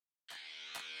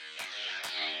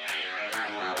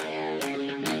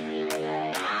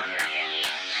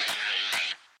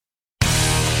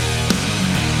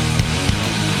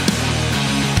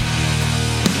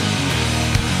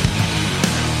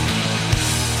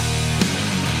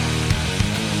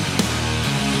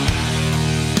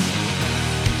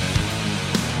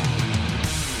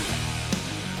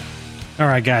All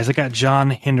right, guys, I got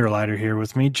John Hinderleiter here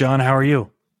with me. John, how are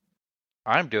you?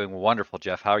 I'm doing wonderful,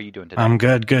 Jeff. How are you doing today? I'm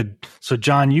good, good. So,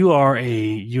 John, you are a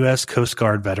U.S. Coast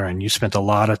Guard veteran. You spent a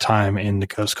lot of time in the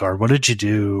Coast Guard. What did you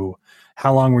do?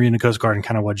 How long were you in the Coast Guard, and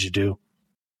kind of what did you do?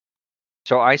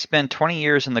 So I spent 20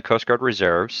 years in the Coast Guard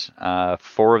Reserves,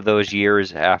 4 of those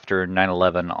years after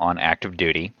 9/11 on active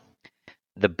duty.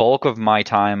 The bulk of my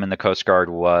time in the Coast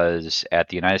Guard was at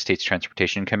the United States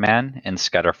Transportation Command in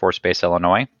Scott Air Force Base,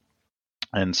 Illinois.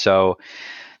 And so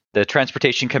the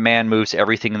Transportation Command moves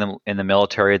everything in the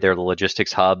military. They're the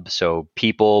logistics hub. So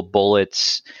people,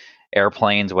 bullets,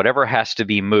 airplanes, whatever has to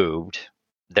be moved,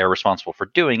 they're responsible for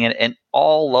doing it. And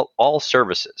all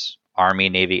services, Army,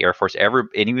 Navy, Air Force,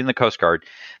 and even the Coast Guard,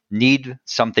 need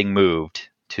something moved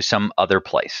to some other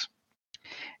place.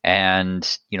 And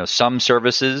some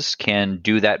services can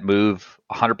do that move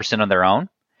 100% on their own.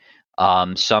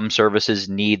 Some services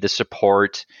need the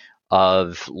support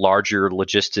of larger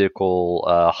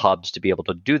logistical hubs to be able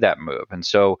to do that move. And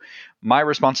so my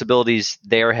responsibilities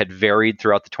there had varied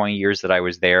throughout the 20 years that I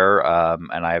was there.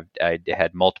 And I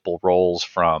had multiple roles,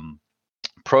 from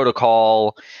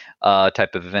protocol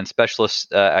type of event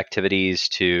specialist activities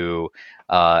to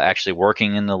actually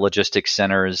working in the logistics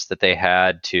centers that they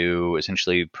had, to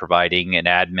essentially providing an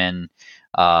admin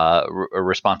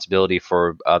responsibility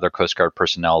for other Coast Guard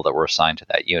personnel that were assigned to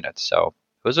that unit. So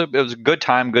it was a good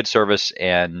time, good service,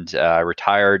 and I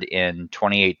retired in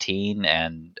 2018,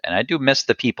 and I do miss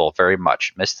the people very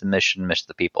much. Miss the mission, miss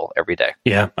the people every day.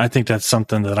 Yeah, I think that's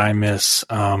something that I miss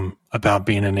about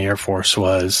being in the Air Force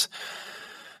was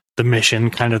the mission,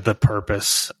 kind of the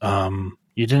purpose. You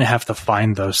didn't have to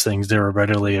find those things. They were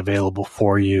readily available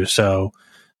for you. So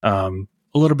a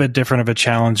little bit different of a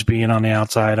challenge being on the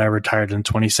outside. I retired in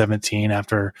 2017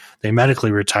 after they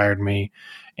medically retired me.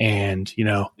 And,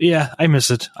 yeah, I miss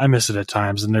it. I miss it at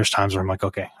times. And there's times where I'm like,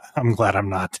 okay, I'm glad I'm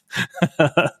not.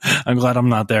 I'm glad I'm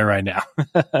not there right now.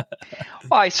 Well,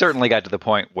 I certainly got to the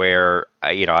point where,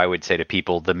 I would say to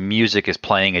people, the music is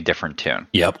playing a different tune.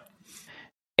 Yep.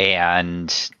 And,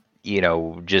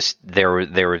 just there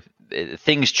were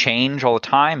things change all the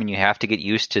time, and you have to get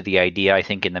used to the idea, I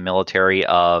think, in the military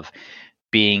of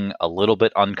being a little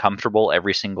bit uncomfortable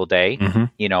every single day,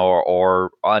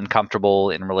 or uncomfortable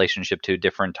in relationship to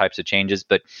different types of changes.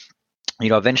 But,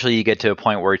 eventually you get to a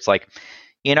point where it's like,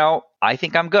 I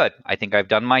think I'm good. I think I've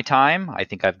done my time. I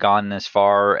think I've gone as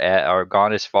far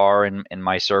in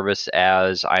my service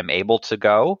as I'm able to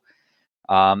go.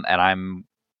 And I'm,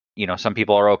 some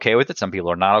people are okay with it. Some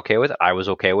people are not okay with it. I was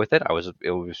okay with it. I was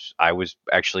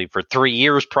actually, for 3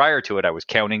 years prior to it, I was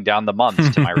counting down the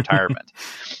months to my retirement.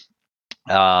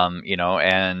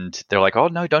 And they're like, "Oh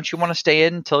no, don't you want to stay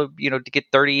in until, to get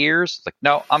 30 years?" It's like,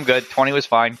 no, I'm good. 20 was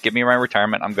fine. Give me my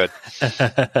retirement. I'm good.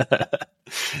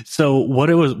 So what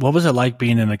was it like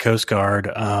being in the Coast Guard?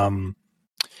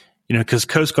 Because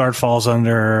Coast Guard falls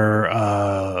under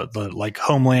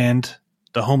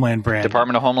the Homeland brand,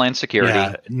 Department of Homeland Security.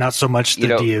 Yeah, not so much the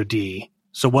DoD.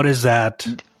 So what is that?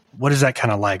 What is that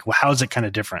kind of like? How is it kind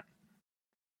of different?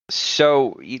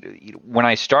 So when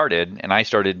I started, in the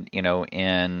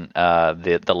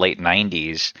late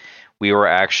 90s, we were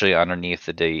actually underneath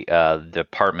the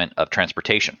Department of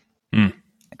Transportation.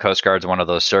 Coast Guard's one of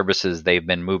those services. They've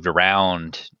been moved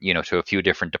around, to a few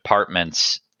different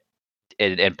departments,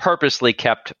 and purposely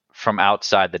kept from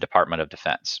outside the Department of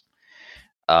Defense.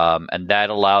 And that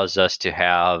allows us to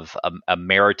have a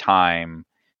maritime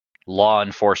law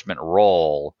enforcement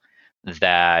role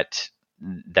that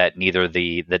neither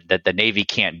the Navy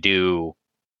can't do,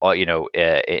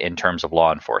 in terms of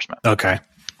law enforcement. Okay.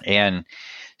 And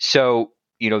so,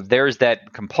 there's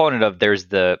that component of there's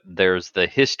the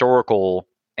historical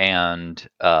and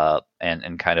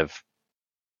kind of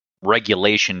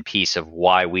regulation piece of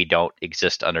why we don't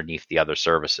exist underneath the other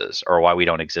services, or why we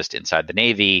don't exist inside the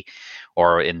Navy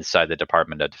or inside the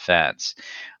Department of Defense.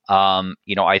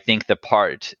 I think the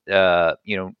part,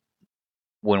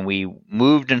 when we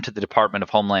moved into the Department of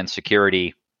Homeland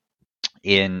Security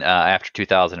in after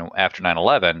 2000, after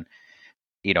 9/11,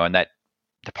 and that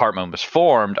department was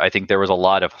formed, I think there was a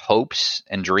lot of hopes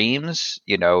and dreams.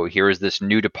 Here is this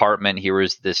new department. Here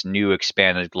is this new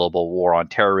expanded global war on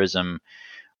terrorism,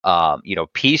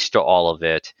 piece to all of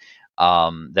it,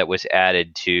 that was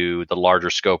added to the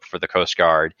larger scope for the Coast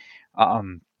Guard.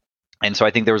 And so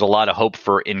I think there was a lot of hope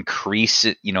for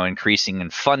increasing in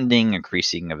funding,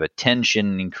 increasing of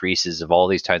attention, increases of all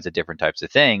these kinds of different types of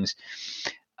things.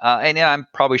 And I'm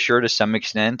probably sure to some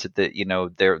extent that,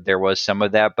 there was some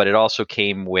of that, but it also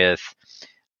came with,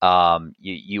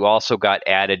 you also got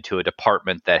added to a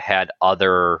department that had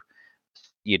other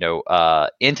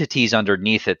entities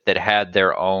underneath it that had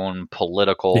their own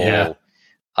political,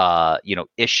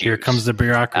 issues. Here comes the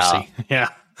bureaucracy.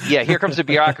 Yeah, here comes the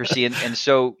bureaucracy, and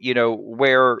so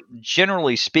where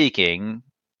generally speaking,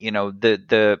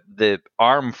 the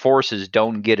armed forces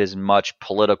don't get as much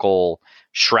political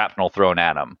shrapnel thrown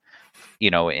at them,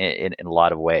 in a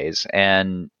lot of ways,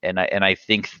 and I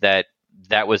think that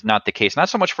was not the case, not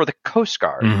so much for the Coast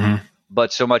Guard,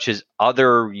 but so much as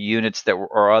other units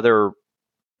or other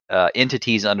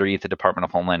entities underneath the Department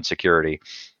of Homeland Security.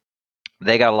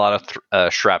 They got a lot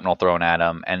of shrapnel thrown at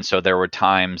them, and so there were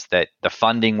times that the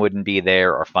funding wouldn't be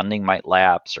there, or funding might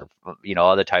lapse, or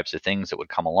other types of things that would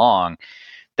come along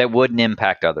that wouldn't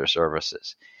impact other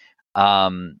services.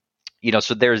 So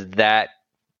there's that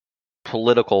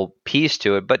political piece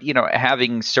to it. But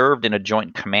having served in a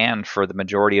joint command for the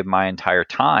majority of my entire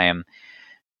time,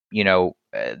 the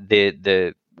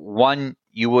one,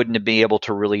 you wouldn't be able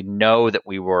to really know that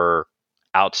we were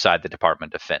outside the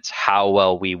Department of Defense, how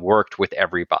well we worked with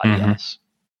everybody else.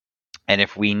 And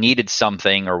if we needed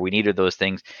something, or we needed those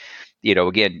things,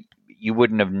 again, you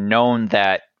wouldn't have known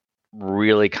that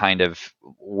really kind of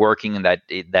working in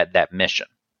that mission.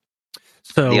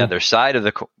 So the other side of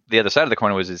the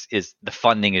coin is the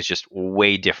funding is just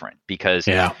way different, because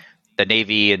the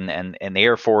Navy and the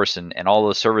Air Force and all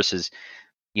those services,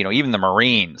 even the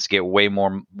Marines get way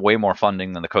more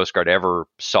funding than the Coast Guard ever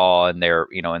saw in their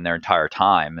entire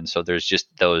time. And so there's just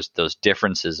those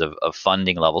differences of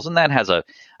funding levels, and that has a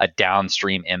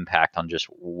downstream impact on just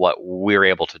what we're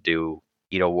able to do,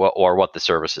 or what the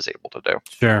service is able to do.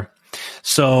 Sure.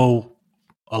 So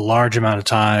a large amount of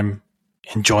time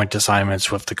in joint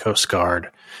assignments with the Coast Guard.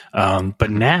 But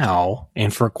now,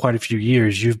 and for quite a few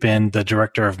years, you've been the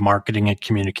director of marketing and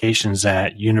communications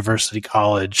at University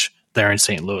College there in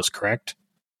St. Louis, correct?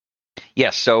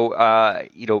 Yes. So,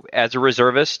 as a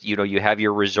reservist, you have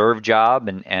your reserve job.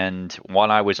 And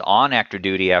when I was on active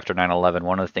duty after 9/11,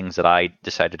 one of the things that I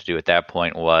decided to do at that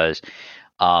point was,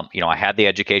 I had the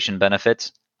education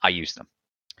benefits. I used them.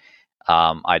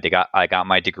 I got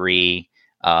my degree,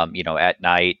 at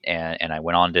night, and I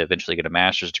went on to eventually get a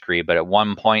master's degree. But at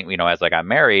one point, as I got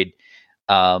married,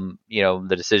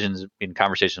 the decisions in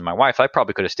conversations with my wife, I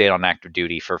probably could have stayed on active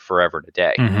duty for forever and a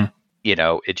day.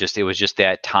 It was just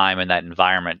that time and that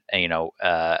environment,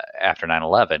 after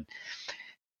 9/11.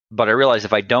 But I realized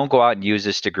if I don't go out and use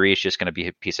this degree, it's just going to be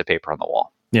a piece of paper on the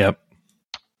wall. Yep.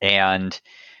 And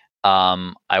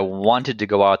I wanted to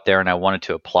go out there and I wanted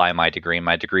to apply my degree.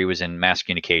 My degree was in mass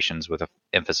communications with an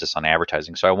emphasis on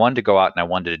advertising. So I wanted to go out and I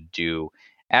wanted to do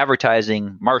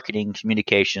advertising, marketing,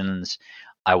 communications.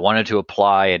 I wanted to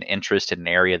apply an interest in an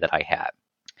area that I had.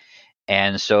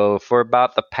 And so for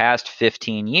about the past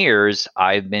 15 years,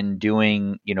 I've been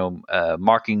doing,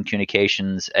 marketing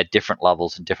communications at different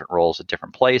levels and different roles at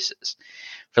different places.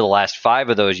 For the last 5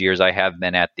 of those years, I have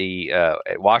been at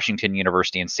at Washington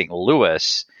University in St.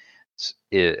 Louis.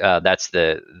 That's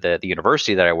the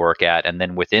university that I work at. And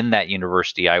then within that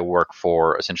university, I work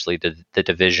for essentially the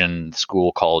division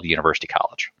school called University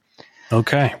College.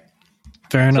 Okay.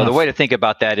 Fair enough. So the way to think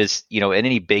about that is, in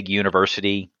any big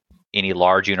university, any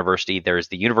large university, there's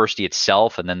the university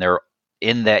itself, and then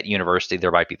in that university,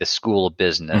 there might be the School of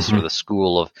Business or the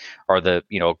School of, or the,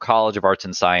 College of Arts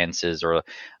and Sciences or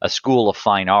a School of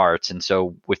Fine Arts. And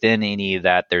so within any of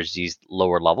that, there's these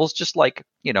lower levels, just like,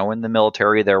 in the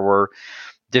military, there were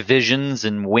divisions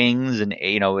and wings and,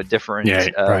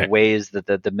 different ways that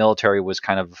the military was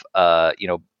kind of,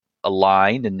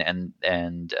 aligned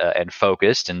and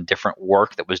focused, and different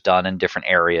work that was done in different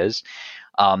areas.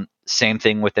 Same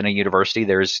thing within a university.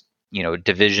 There's,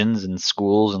 divisions and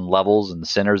schools and levels and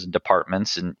centers and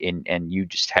departments, and you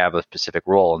just have a specific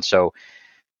role. And so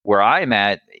where I'm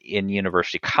at in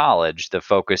University College, the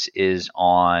focus is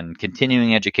on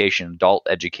continuing education, adult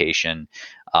education,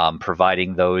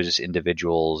 providing those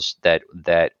individuals that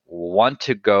want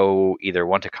to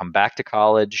come back to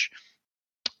college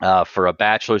for a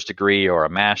bachelor's degree or a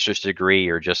master's degree,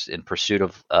 or just in pursuit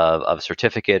of a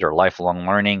certificate or lifelong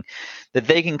learning, that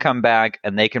they can come back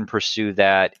and they can pursue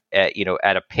that at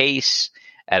a pace,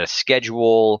 at a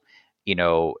schedule,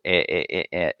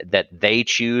 that they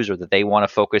choose or that they want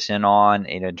to focus in on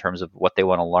in terms of what they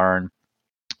want to learn.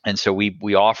 And so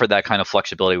we offer that kind of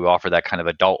flexibility. We offer that kind of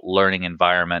adult learning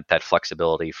environment, that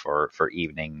flexibility for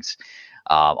evenings.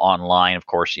 Online, of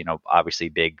course, obviously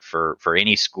big for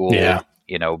any school. Yeah.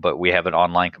 But we have an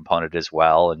online component as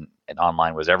well, and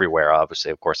online was everywhere,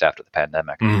 obviously, of course, after the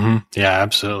pandemic. Yeah,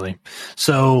 absolutely.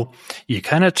 So you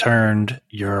kind of turned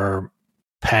your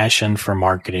passion for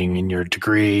marketing and your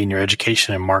degree and your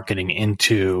education in marketing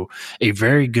into a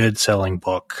very good selling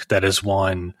book that has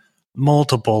won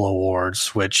multiple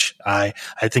awards, which I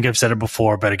think I've said it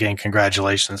before, but again,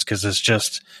 congratulations, because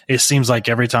it seems like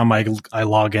every time I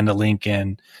log into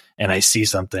LinkedIn and I see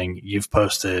something you've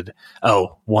posted,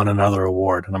 won another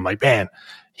award. And I'm like, man,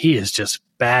 he is just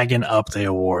bagging up the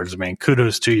awards. Man,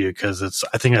 kudos to you, because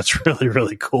I think that's really,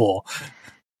 really cool.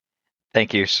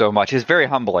 Thank you so much. It's very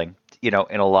humbling, in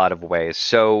a lot of ways.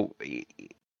 So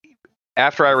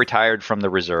after I retired from the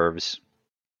reserves,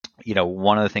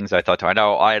 one of the things I thought,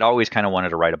 I'd always kind of wanted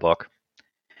to write a book.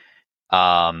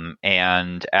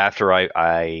 And after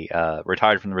I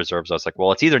retired from the reserves, I was like,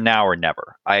 well, it's either now or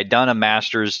never. I had done a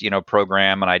master's,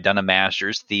 program, and I'd done a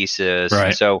master's thesis. Right.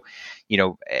 And so,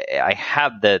 I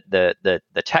have the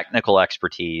technical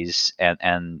expertise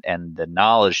and the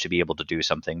knowledge to be able to do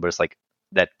something, but it's like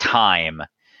that time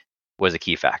was a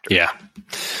key factor. Yeah.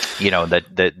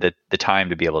 The time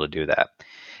to be able to do that.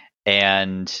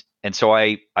 And so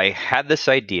I had this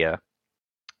idea.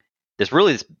 This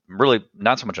really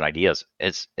not so much an idea as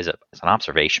it's an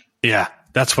observation. Yeah,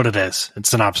 that's what it is.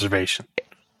 It's an observation.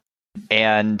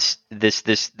 And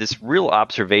this real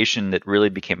observation that really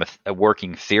became a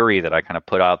working theory that I kind of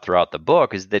put out throughout the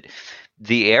book is that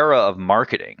the era of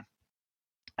marketing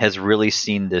has really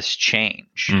seen this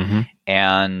change. Mm-hmm.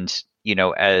 And,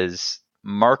 as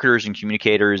marketers and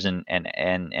communicators and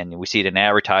we see it in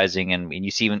advertising, and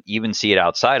you even see it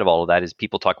outside of all of that, is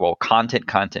people talk about content.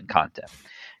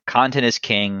 Content is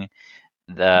king.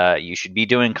 You should be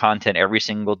doing content every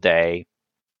single day.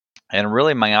 And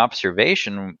really, my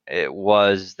observation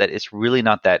was that it's really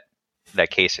not that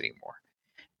case anymore.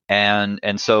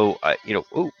 And so,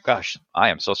 oh gosh, I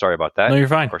am so sorry about that. No, you're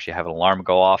fine. Of course, you have an alarm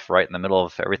go off right in the middle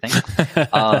of everything.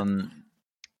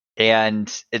 And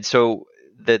so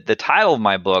the title of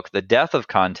my book, The Death of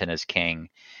Content is King,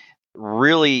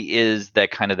 really is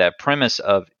that premise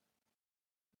of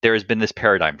there has been this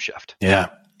paradigm shift. Yeah.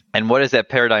 And what is that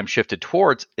paradigm shifted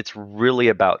towards? It's really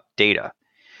about data.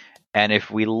 And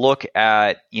if we look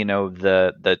at,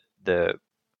 the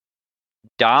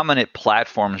dominant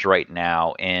platforms right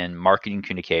now in marketing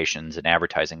communications and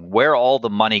advertising, where all the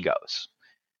money goes,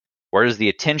 where does the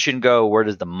attention go? Where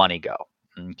does the money go?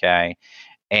 Okay.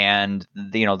 And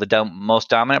the most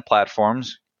dominant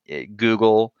platforms,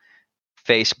 Google,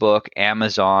 Facebook,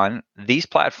 Amazon, these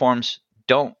platforms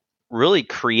don't really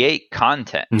create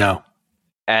content. No.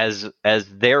 As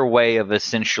their way of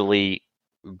essentially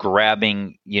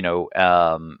grabbing,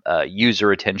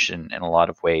 user attention in a lot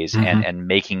of ways, mm-hmm. and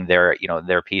making their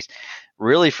piece.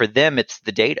 Really, for them, it's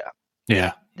the data.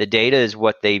 Yeah. The data is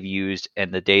what they've used,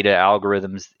 and the data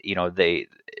algorithms, they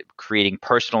creating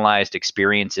personalized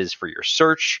experiences for your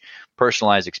search,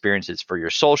 personalized experiences for your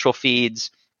social feeds,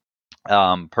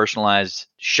 personalized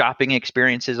shopping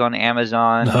experiences on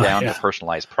Amazon, down to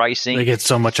personalized pricing. They get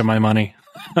so much of my money.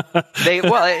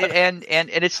 And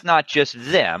it's not just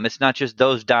them. It's not just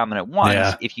those dominant ones.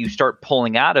 Yeah. If you start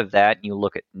pulling out of that, and you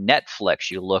look at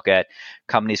Netflix, you look at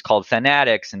companies called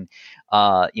Fanatics, and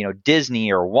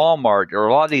Disney or Walmart or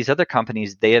a lot of these other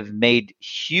companies, they have made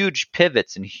huge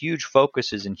pivots and huge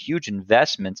focuses and huge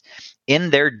investments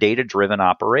in their data-driven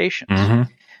operations. Mm-hmm.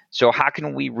 So how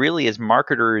can we really, as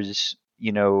marketers,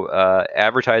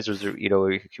 advertisers,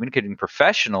 or communicating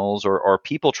professionals, or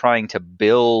people trying to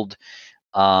build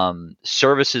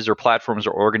services or platforms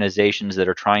or organizations that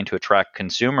are trying to attract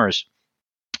consumers,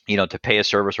 to pay a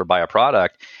service or buy a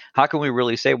product, how can we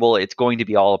really say, well, it's going to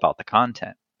be all about the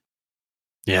content?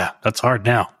 Yeah, that's hard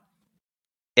now.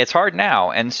 It's hard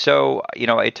now, and so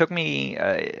it took me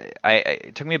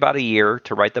it took me about a year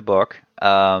to write the book,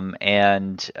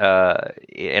 and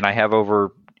I have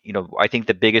over. I think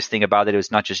the biggest thing about it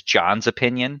is not just John's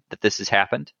opinion that this has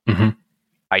happened. Mm-hmm.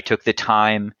 I took the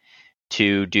time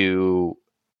to do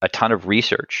a ton of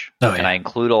research, and I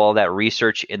include all that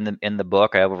research in the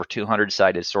book. I have over 200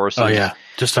 cited sources. Oh yeah,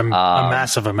 just a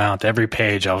massive amount. Every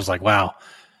page, I was like, wow.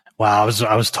 I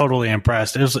was totally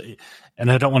impressed. It was,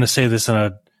 and I don't want to say this in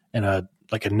a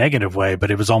like a negative way,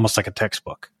 but it was almost like a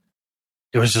textbook.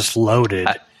 It was just loaded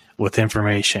with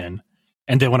information.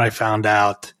 And then when I found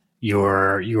out you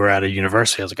were at a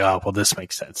university, I was like, oh, well, this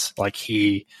makes sense. Like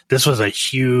this was a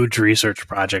huge research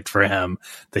project for him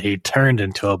that he turned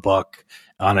into a book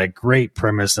on a great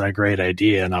premise and a great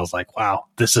idea. And I was like, wow,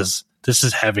 this is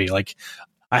heavy. Like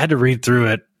I had to read through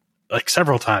it like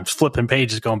several times, flipping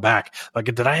pages, going back. Like,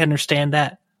 did I understand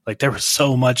that? Like there was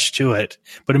so much to it,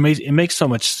 but it makes so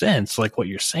much sense, like what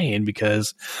you're saying,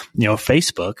 because,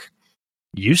 Facebook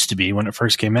used to be, when it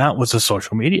first came out, was a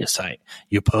social media site.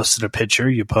 You posted a picture,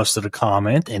 you posted a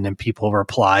comment, and then people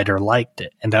replied or liked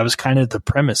it. And that was kind of the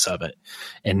premise of it.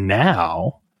 And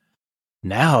now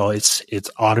it's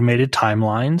automated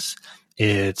timelines.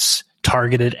 It's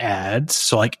targeted ads.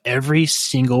 So like every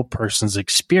single person's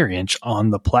experience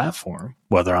on the platform,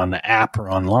 whether on the app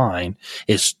or online,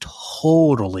 is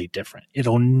totally different.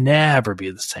 It'll never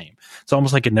be the same. It's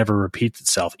almost like it never repeats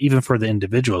itself, even for the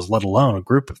individuals, let alone a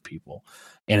group of people.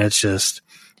 And it's just,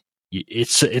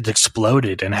 it's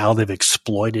exploded, and how they've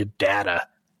exploited data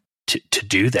to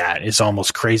do that is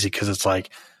almost crazy, because it's like,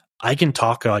 I can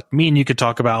talk, like me and you could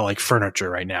talk about like furniture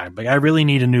right now. Like, I really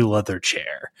need a new leather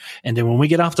chair. And then when we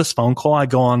get off this phone call, I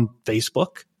go on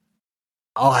Facebook,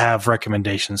 I'll have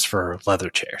recommendations for leather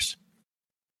chairs.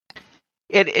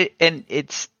 It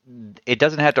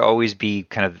doesn't have to always be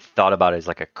kind of thought about as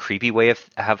like a creepy way of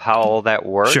how all that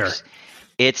works. Sure.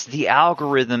 It's the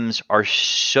algorithms are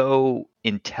so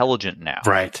intelligent now.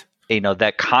 Right.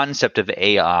 That concept of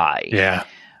AI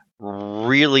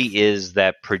really is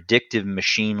that predictive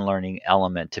machine learning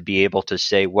element to be able to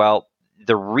say, well,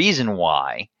 the reason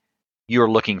why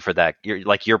you're looking for that,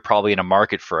 you're probably in a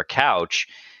market for a couch,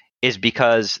 is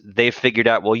because they've figured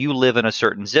out, well, you live in a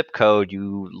certain zip code,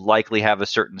 you likely have a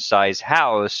certain size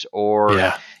house, or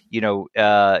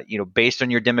based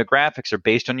on your demographics or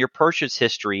based on your purchase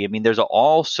history. I mean, there's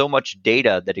so much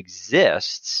data that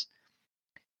exists,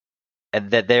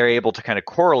 and that they're able to kind of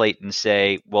correlate and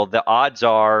say, well, the odds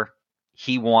are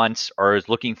he wants or is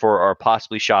looking for or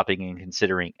possibly shopping and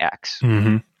considering X.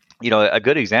 Mm-hmm. A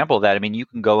good example of that, I mean, you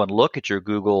can go and look at your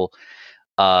Google,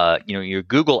 your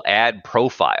Google ad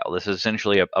profile. This is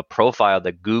essentially a profile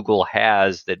that Google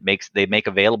has that they make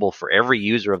available for every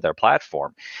user of their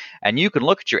platform. And you can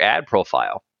look at your ad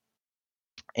profile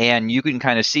and you can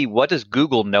kind of see, what does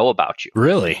Google know about you?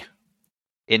 Really?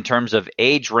 In terms of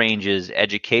age ranges,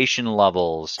 education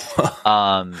levels,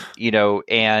 and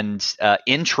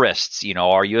interests.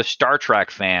 Are you a Star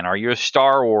Trek fan? Are you a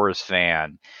Star Wars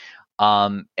fan?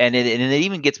 And it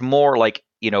even gets more like,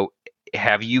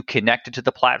 have you connected to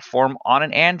the platform on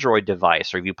an Android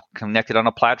device, or have you connected on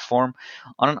a platform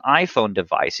on an iPhone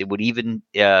device? It would even,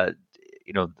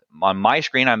 on my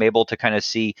screen, I'm able to kind of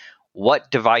see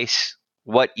what device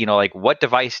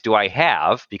do I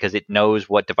have, because it knows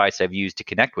what device I've used to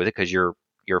connect with it, because your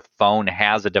phone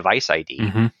has a device ID.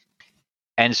 Mm-hmm.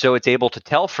 And so it's able to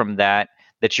tell from that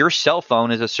your cell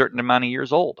phone is a certain amount of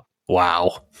years old.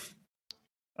 Wow.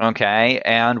 Okay.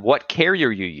 And what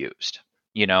carrier you used,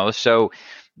 so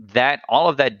that all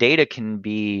of that data can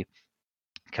be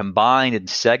combined and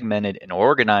segmented and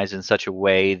organized in such a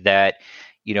way that,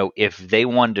 if they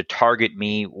wanted to target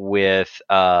me with,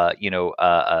 a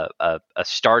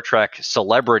Star Trek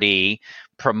celebrity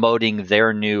promoting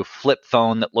their new flip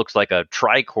phone that looks like a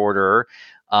tricorder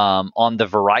on the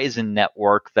Verizon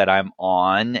network that I'm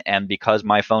on, and because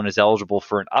my phone is eligible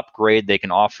for an upgrade, they can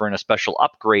offer in a special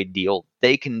upgrade deal.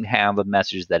 They can have a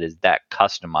message that is that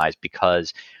customized,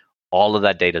 because all of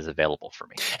that data is available for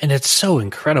me. And it's so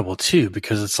incredible too,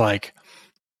 because it's like,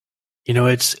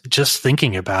 it's just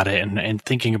thinking about it and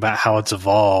thinking about how it's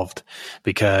evolved,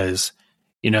 because,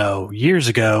 years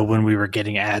ago when we were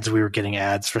getting ads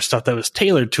for stuff that was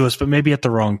tailored to us, but maybe at the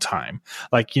wrong time.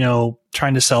 Like,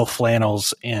 trying to sell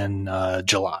flannels in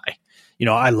July.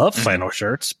 I love flannel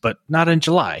shirts, but not in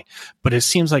July. But it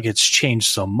seems like it's changed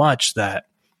so much that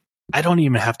I don't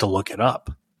even have to look it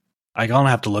up. I don't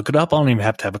have to look it up. I don't even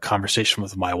have to have a conversation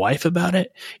with my wife about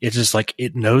it. It's just like,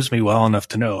 it knows me well enough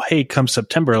to know, hey, come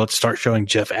September, let's start showing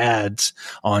Jeff ads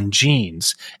on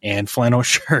jeans and flannel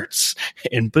shirts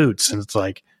and boots. And it's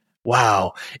like,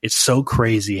 wow, it's so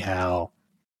crazy how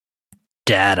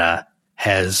data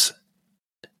has,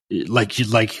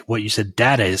 like what you said,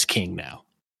 data is king now.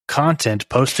 Content,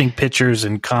 posting pictures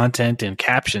and content and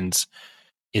captions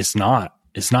is not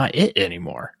it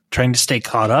anymore. Trying to stay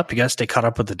caught up, you got to stay caught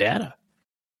up with the data.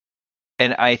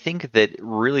 And I think that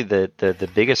really the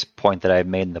biggest point that I've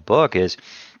made in the book is,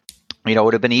 it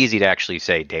would have been easy to actually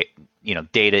say,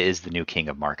 data is the new king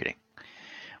of marketing.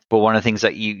 But one of the things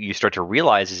that you start to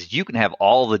realize is you can have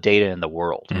all the data in the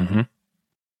world. Mm-hmm.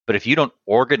 But if you don't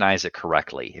organize it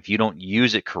correctly, if you don't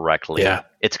use it correctly,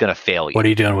 it's going to fail you. What are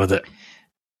you doing with it?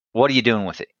 What are you doing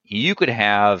with it? You could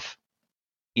have,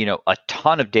 a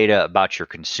ton of data about your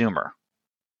consumer.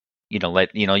 You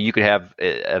could have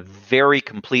a very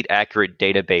complete, accurate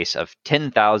database of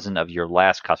 10,000 of your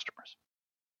last customers.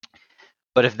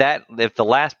 But if the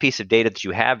last piece of data that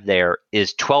you have there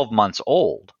is 12 months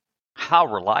old, how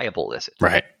reliable is it?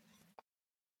 Right.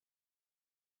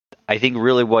 I think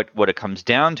really what it comes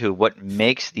down to, what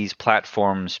makes these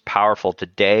platforms powerful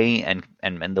today and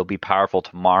they'll be powerful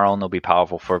tomorrow and they'll be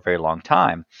powerful for a very long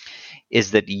time,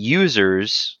 is that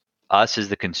users, us as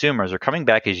the consumers, are coming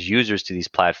back as users to these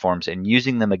platforms and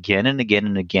using them again and again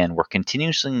and again. We're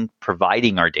continuously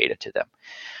providing our data to them.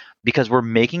 because we're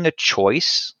making a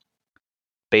choice.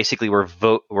 Basically, we're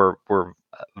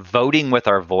voting with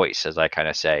our voice, as I kind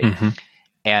of say. Mm-hmm.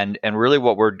 And really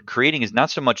what we're creating is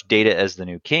not so much data as the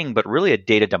new king, but really a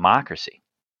data democracy.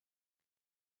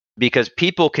 Because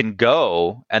people can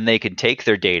go and they can take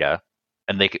their data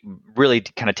and they can really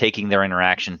kind of taking their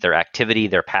interactions, their activity,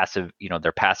 their passive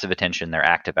attention, their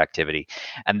active activity,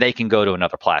 and they can go to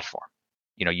another platform.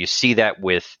 You see that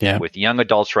with young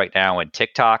adults right now in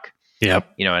TikTok.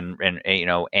 Yep.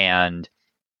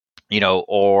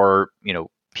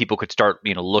 People could start,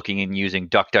 looking and using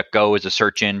DuckDuckGo as a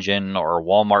search engine, or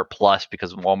Walmart Plus,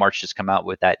 because Walmart's just come out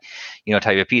with that,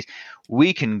 type of piece.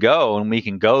 We can go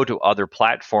to other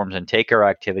platforms and take our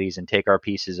activities and take our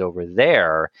pieces over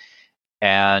there.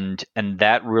 And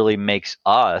that really makes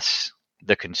us,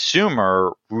 the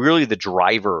consumer, really the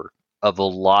driver of a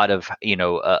lot of,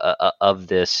 of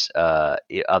this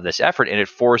effort. And it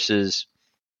forces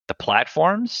the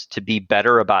platforms to be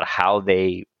better about how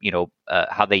they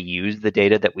use the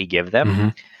data that we give them, mm-hmm.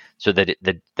 so that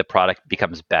the product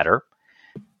becomes better,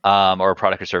 or a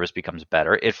product or service becomes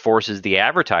better. It forces the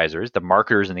advertisers, the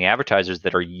marketers and the advertisers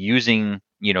that are using,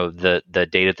 the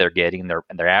data they're getting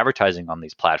and they're advertising on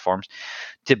these platforms,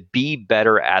 to be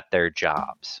better at their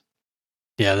jobs.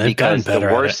 Yeah, they've gotten better.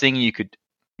 The worst thing you could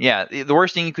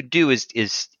do is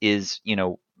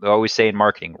I always say in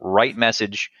marketing, right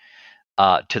message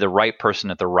to the right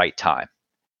person at the right time.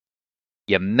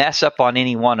 You mess up on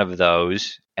any one of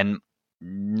those, and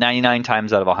 99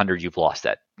 times out of 100, you've lost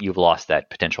that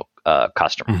potential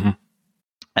customer. Mm-hmm.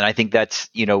 And I think that's,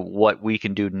 what we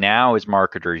can do now as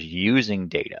marketers using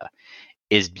data,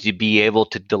 is to be able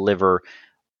to deliver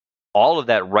all of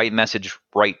that right message,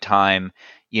 right time,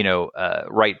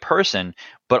 right person,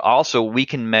 but also we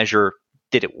can measure,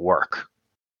 did it work?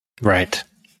 Right.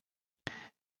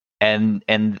 And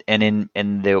in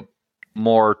the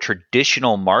more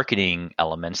traditional marketing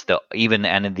elements, even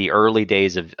in the early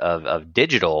days of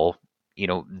digital,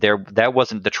 that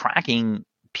wasn't the tracking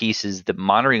pieces, the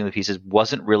monitoring of the pieces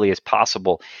wasn't really as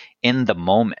possible in the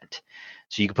moment.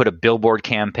 So you could put a billboard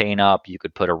campaign up, you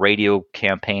could put a radio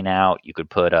campaign out, you could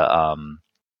put a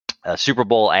Super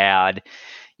Bowl ad,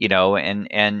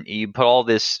 and you put all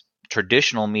this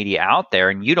traditional media out there,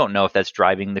 and you don't know if that's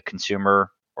driving the consumer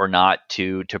or not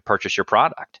to purchase your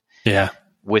product. Yeah.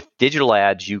 With digital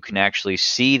ads, you can actually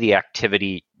see the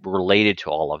activity related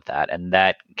to all of that, and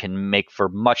that can make for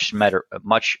much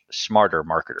smarter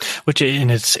marketers.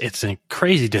 It's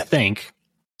crazy to think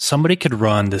somebody could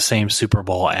run the same Super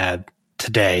Bowl ad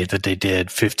today that they did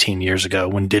 15 years ago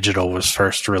when digital was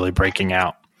first really breaking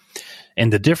out.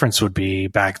 And the difference would be,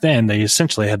 back then, they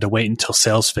essentially had to wait until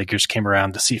sales figures came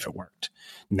around to see if it worked.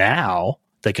 Now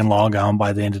they can log on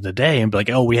by the end of the day and be like,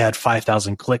 oh, we had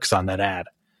 5,000 clicks on that ad.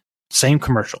 Same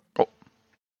commercial. Oh,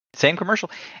 same commercial.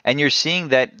 And you're seeing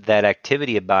that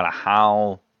activity about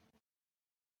how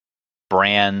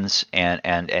brands and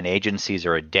agencies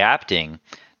are adapting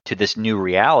to this new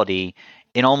reality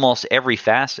in almost every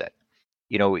facet.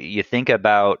 You think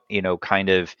about, kind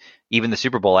of even the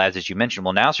Super Bowl ads, as you mentioned.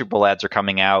 Well, now Super Bowl ads are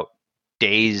coming out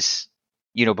days,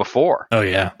 before. Oh,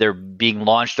 yeah. They're being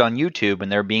launched on YouTube,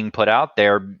 and they're being put out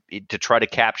there to try to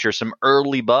capture some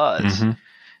early buzz, mm-hmm.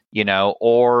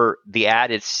 Or the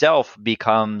ad itself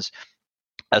becomes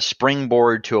a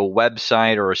springboard to a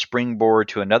website or a springboard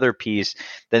to another piece,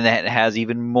 then that has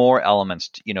even more elements,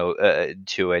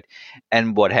 to it.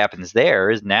 And what happens there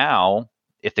is, now,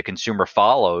 if the consumer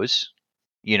follows,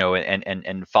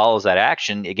 and follows that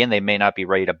action, again, they may not be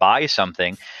ready to buy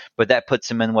something, but that puts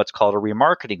them in what's called a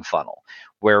remarketing funnel,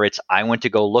 where it's, I went to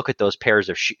go look at those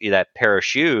that pair of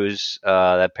shoes,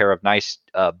 that pair of nice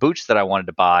boots that I wanted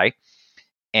to buy,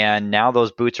 and now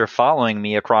those boots are following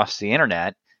me across the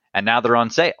internet, and now they're on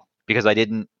sale because I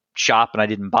didn't shop and I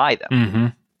didn't buy them.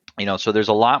 Mm-hmm. So there's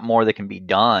a lot more that can be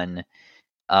done,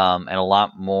 and a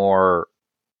lot more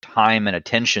time and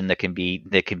attention that can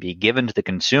be given to the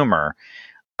consumer,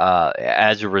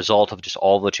 as a result of just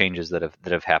all the changes that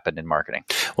have happened in marketing.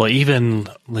 Well, even,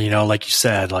 like you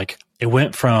said, like, it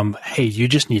went from, hey, you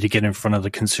just need to get in front of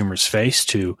the consumer's face,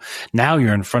 to now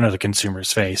you're in front of the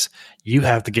consumer's face. You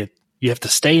have to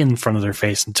stay in front of their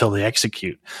face until they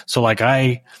execute. So, like,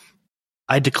 I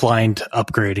declined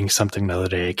upgrading something the other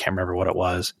day. I can't remember what it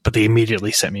was, but they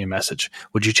immediately sent me a message.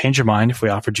 Would you change your mind if we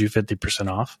offered you 50%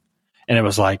 off? And it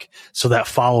was like, so that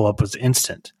follow-up was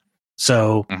instant.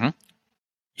 So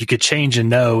you could change a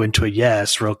no into a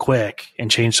yes real quick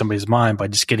and change somebody's mind by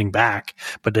just getting back.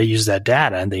 But they used that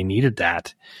data, and they needed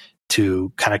that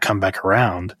to kind of come back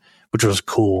around, which was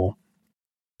cool.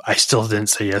 I still didn't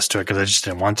say yes to it because I just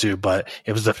didn't want to, but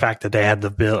it was the fact that they had the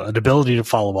ability to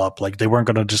follow up. Like, they weren't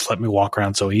going to just let me walk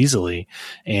around so easily.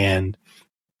 And,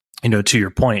 to your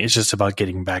point, it's just about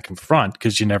getting back in front,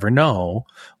 because you never know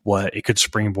what it could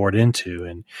springboard into.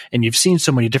 And you've seen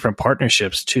so many different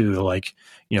partnerships too, like,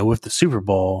 with the Super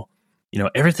Bowl,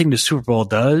 everything the Super Bowl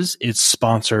does, it's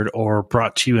sponsored or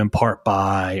brought to you in part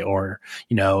by, or,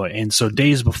 and so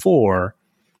days before,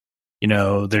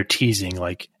 they're teasing,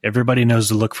 like, everybody knows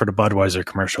to look for the Budweiser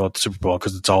commercial at the Super Bowl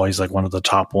because it's always like one of the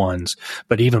top ones.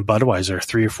 But even Budweiser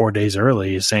 3 or 4 days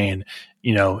early is saying,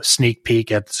 sneak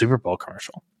peek at the Super Bowl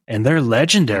commercial. And they're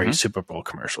legendary Super Bowl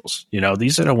commercials.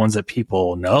 These are the ones that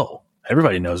people know.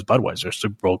 Everybody knows Budweiser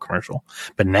Super Bowl commercial.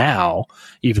 But now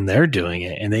even they're doing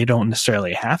it, and they don't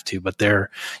necessarily have to, but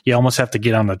you almost have to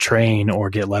get on the train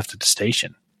or get left at the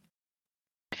station.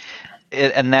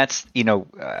 And that's,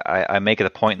 I make it a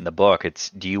point in the book. It's,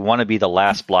 do you want to be the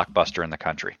last blockbuster in the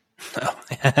country?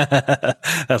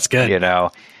 That's good.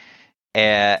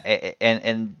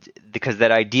 And because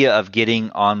that idea of getting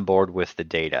on board with the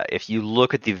data, if you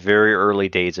look at the very early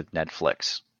days of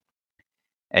Netflix,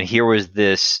 and here was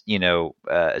this,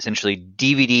 essentially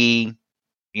DVD,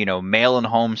 mail and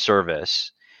home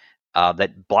service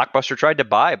that Blockbuster tried to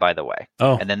buy, by the way.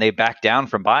 Oh. And then they backed down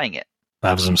from buying it.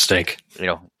 That was a mistake.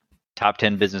 Top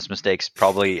 10 business mistakes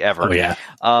probably ever. Oh, yeah.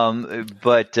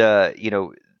 But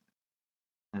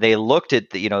they looked at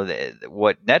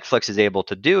what Netflix is able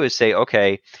to do is say,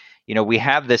 okay, we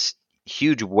have this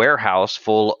huge warehouse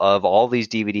full of all these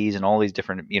DVDs and all these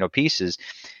different pieces.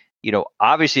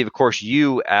 Obviously, of course,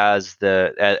 you as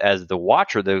the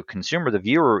watcher, the consumer, the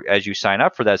viewer, as you sign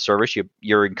up for that service,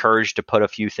 you're encouraged to put a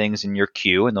few things in your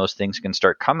queue, and those things can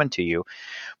start coming to you.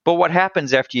 But what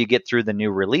happens after you get through the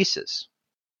new releases?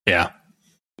 Yeah.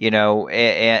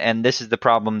 And this is the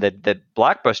problem that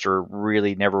Blockbuster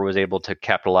really never was able to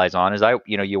capitalize on. Is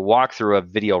you walk through a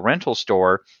video rental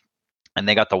store, and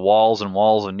they got the walls and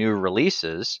walls of new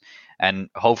releases, and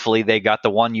hopefully they got the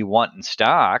one you want in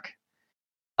stock,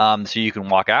 so you can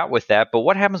walk out with that. But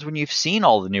what happens when you've seen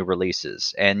all the new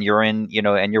releases and you're and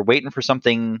you're waiting for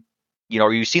something,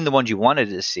 or you've seen the ones you wanted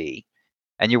to see,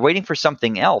 and you're waiting for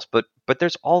something else, but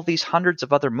there's all these hundreds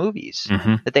of other movies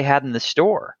that they had in the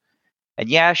store. And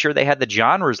yeah, sure, they had the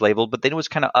genres labeled, but then it was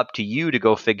kind of up to you to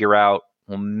go figure out,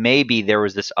 well, maybe there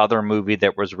was this other movie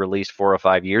that was released 4 or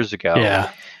 5 years ago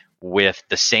with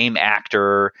the same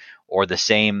actor or the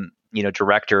same,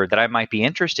 director that I might be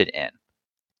interested in.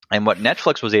 And what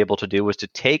Netflix was able to do was to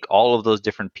take all of those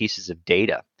different pieces of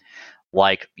data,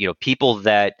 like, people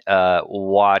that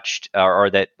watched or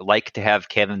that like to have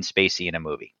Kevin Spacey in a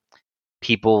movie,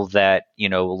 people that,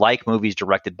 like movies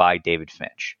directed by David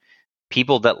Finch,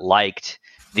 people that liked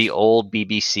the old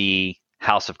BBC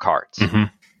House of Cards.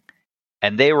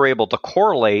 And they were able to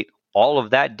correlate all of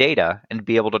that data and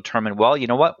be able to determine, well, you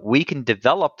know what? We can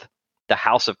develop the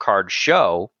House of Cards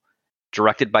show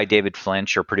directed by David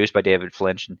Finch or produced by David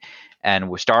Finch and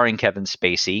was starring Kevin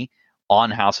Spacey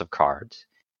on House of Cards.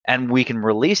 And we can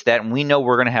release that, and we know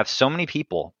we're going to have so many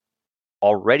people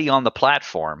already on the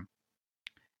platform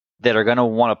that are going to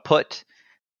want to put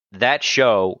that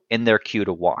show in their queue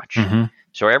to watch.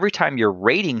 So every time you're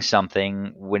rating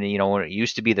something, when it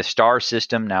used to be the star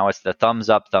system, now it's the thumbs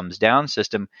up, thumbs down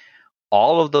system,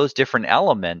 all of those different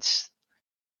elements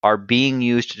are being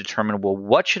used to determine, well,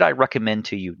 what should I recommend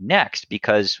to you next?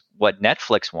 Because what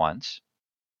Netflix wants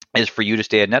is for you to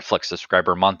stay a Netflix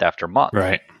subscriber month after month.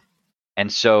 Right.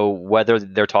 And so whether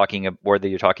you're talking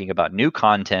about new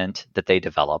content that they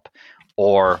develop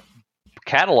or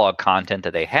catalog content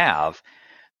that they have,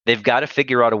 they've got to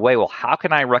figure out a way, well, how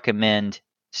can I recommend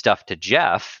stuff to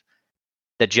Jeff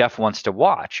that Jeff wants to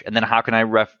watch? And then how can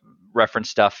I reference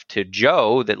stuff to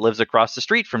Joe that lives across the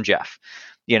street from Jeff?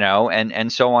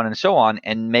 And so on,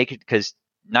 and make it, because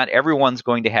not everyone's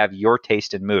going to have your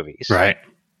taste in movies. Right.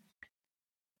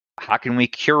 How can we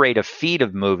curate a feed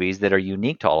of movies that are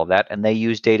unique to all of that? And they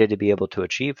use data to be able to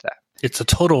achieve that. It's a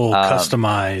total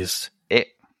customized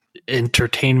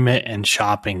entertainment and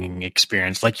shopping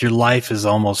experience. Like, your life is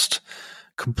almost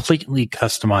completely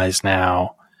customized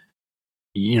now,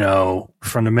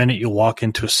 from the minute you walk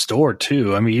into a store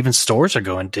too. I mean, even stores are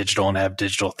going digital and have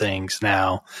digital things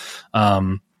now.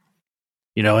 And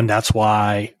that's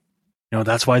why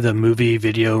the movie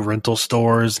video rental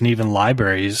stores and even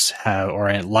libraries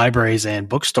libraries and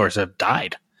bookstores have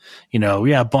died.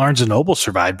 Barnes and Noble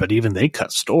survived, but even they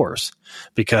cut stores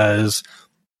because,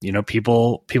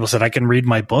 people said, I can read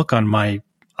my book on my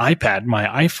iPad, my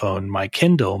iPhone, my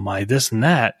Kindle, my this and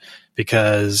that,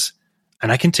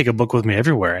 and I can take a book with me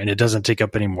everywhere and it doesn't take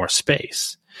up any more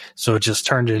space. So it just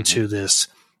turned into this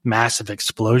massive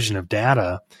explosion of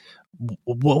data.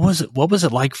 What was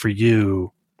it like for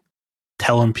you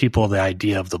telling people the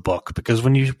idea of the book? Because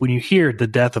when you hear the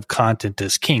death of content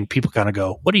is king, people kind of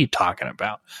go, what are you talking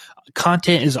about?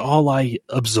 Content is all I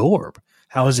absorb.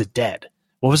 How is it dead?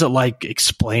 What was it like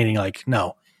explaining, like,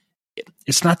 no,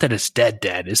 it's not that it's dead.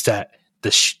 It's that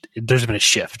there's been a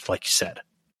shift, like you said.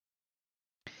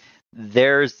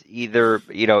 There's either,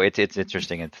 it's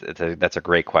interesting. That's a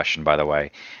great question, by the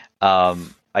way.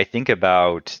 I think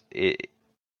about it,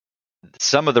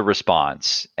 some of the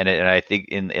response, and I think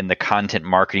in the content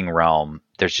marketing realm,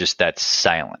 there's just that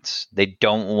silence. They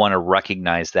don't want to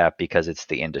recognize that because it's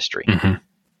the industry. Mm-hmm.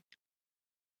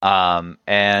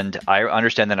 And I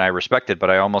understand that, I respect it, but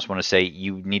I almost want to say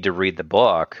you need to read the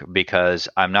book, because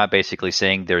I'm not basically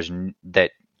saying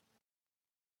that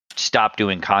stop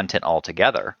doing content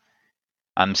altogether.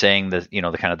 I'm saying the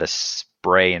kind of the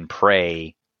spray and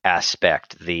pray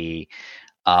aspect,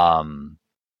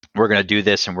 we're going to do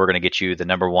this and we're going to get you the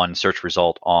number one search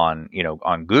result on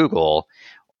Google,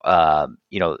 by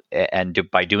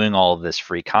doing all of this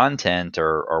free content,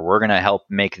 or we're going to help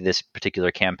make this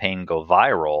particular campaign go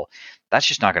viral. That's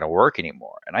just not going to work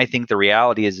anymore. And I think the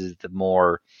reality is the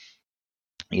more,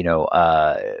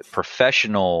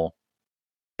 professional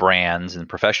brands and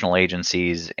professional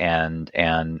agencies and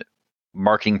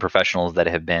marketing professionals that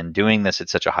have been doing this at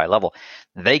such a high level,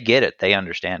 they get it. They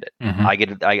understand it. Mm-hmm.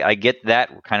 I get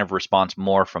that kind of response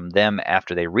more from them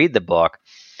after they read the book.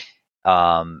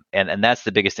 And that's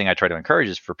the biggest thing I try to encourage,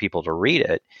 is for people to read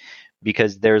it,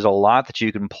 because there's a lot that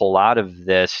you can pull out of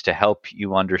this to help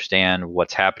you understand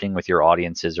what's happening with your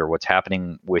audiences, or what's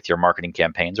happening with your marketing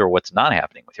campaigns, or what's not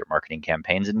happening with your marketing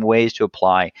campaigns, and ways to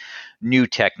apply new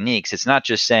techniques. It's not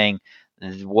just saying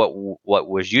what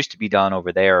was used to be done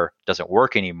over there doesn't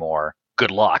work anymore. Good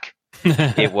luck.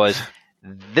 It was,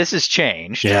 this has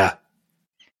changed. Yeah.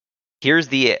 Here's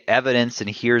the evidence and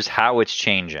here's how it's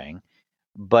changing.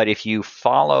 But if you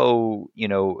follow,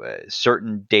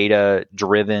 certain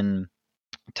data-driven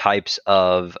types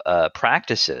of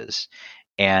practices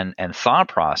and thought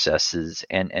processes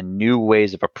and new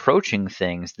ways of approaching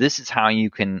things, this is how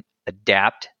you can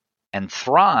adapt and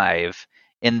thrive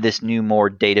in this new, more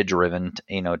data-driven,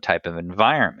 type of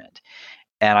environment.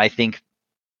 And I think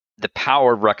the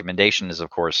power of recommendation is, of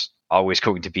course, always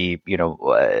going to be,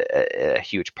 a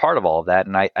huge part of all of that.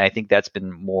 And I think that's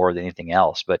been more than anything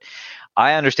else. But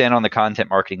I understand on the content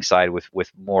marketing side,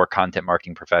 with more content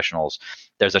marketing professionals,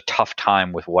 there's a tough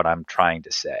time with what I'm trying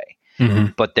to say.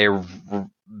 Mm-hmm.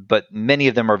 But many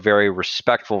of them are very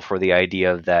respectful for the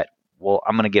idea that, well,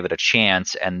 I'm going to give it a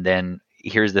chance, and then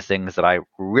here's the things that I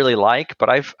really like. But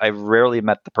I've rarely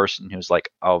met the person who's like,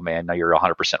 oh man, no, you're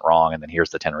 100% wrong, and then here's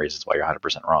the 10 reasons why you're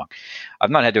 100% wrong. I've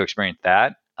not had to experience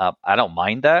that. I don't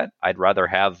mind that. I'd rather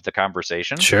have the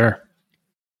conversation. Sure.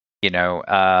 Agree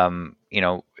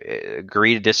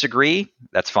to disagree.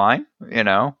 That's fine.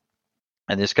 And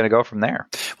just going to go from there.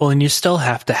 Well, and you still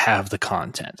have to have the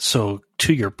content. So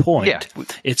to your point,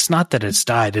 It's not that it's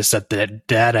died. It's that the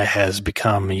data has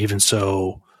become even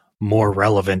so more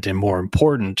relevant and more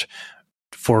important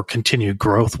for continued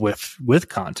growth with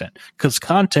content, because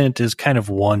content is kind of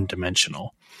one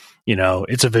dimensional.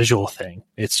 It's a visual thing.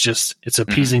 It's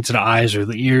appeasing to the eyes or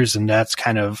the ears, and that's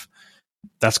kind of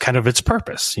its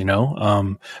purpose,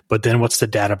 but then what's the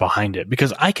data behind it?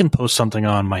 Because I can post something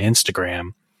on my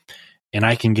Instagram and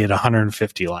I can get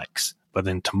 150 likes, but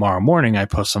then tomorrow morning I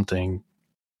post something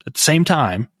at the same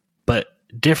time, but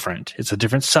different. It's a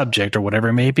different subject or whatever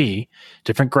it may be,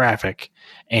 different graphic,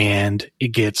 and it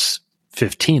gets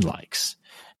 15 likes.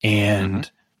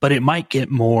 But it might get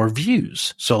more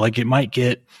views. So like it might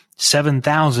get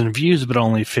 7,000 views, but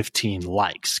only 15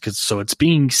 likes. So it's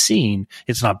being seen.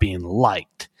 It's not being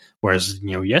liked. Whereas,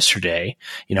 yesterday,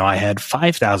 I had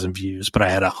 5,000 views, but I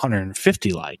had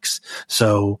 150 likes.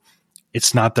 So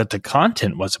it's not that the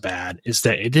content was bad. It's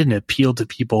that it didn't appeal to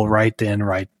people right then,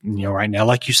 right now.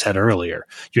 Like you said earlier,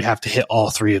 you have to hit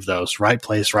all three of those: right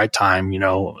place, right time.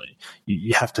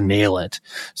 You have to nail it.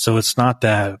 So it's not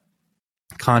that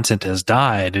content has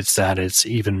died. It's that it's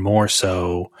even more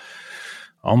so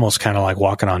almost kind of like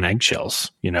walking on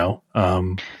eggshells,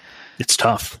 it's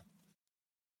tough.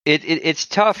 It's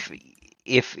tough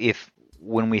if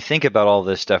when we think about all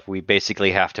this stuff, we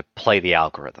basically have to play the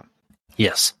algorithm.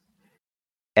 Yes.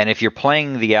 And if you're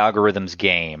playing the algorithm's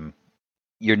game,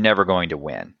 you're never going to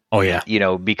win. Oh yeah.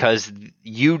 Because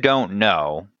you don't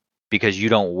know, because you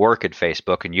don't work at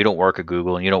Facebook and you don't work at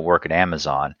Google and you don't work at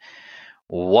Amazon,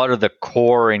 what are the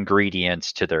core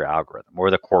ingredients to their algorithm? What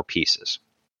are the core pieces?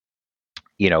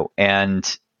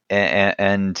 And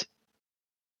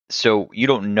So you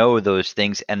don't know those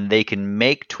things, and they can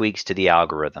make tweaks to the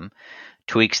algorithm,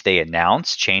 tweaks they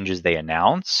announce, changes they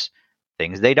announce,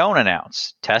 things they don't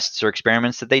announce, tests or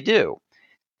experiments that they do.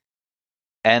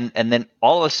 And then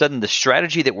all of a sudden, the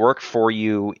strategy that worked for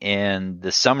you in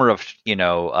the summer of,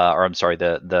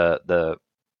 the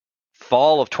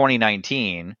fall of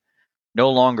 2019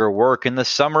 no longer work in the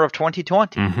summer of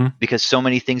 2020 because so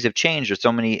many things have changed, or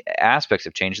so many aspects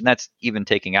have changed, and that's even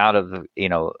taking out of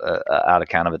out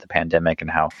account of it the pandemic and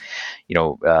how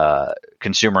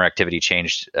consumer activity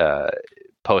changed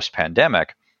post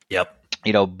pandemic. Yep.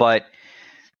 But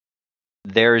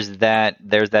there's that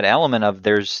element of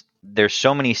there's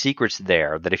so many secrets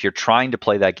there that if you're trying to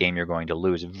play that game, you're going to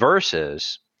lose.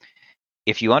 Versus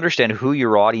if you understand who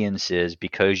your audience is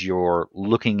because you're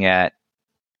looking at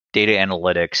data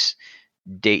analytics,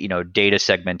 data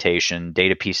segmentation,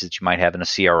 data pieces that you might have in a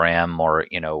CRM, or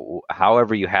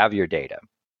however you have your data,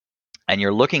 and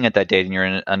you're looking at that data and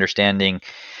you're understanding,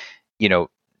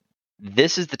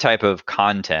 this is the type of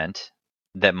content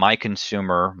that my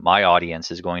consumer, my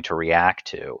audience is going to react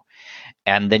to.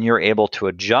 And then you're able to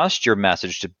adjust your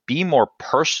message to be more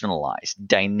personalized,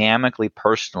 dynamically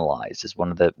personalized is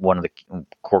one of the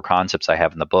core concepts I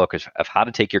have in the book of how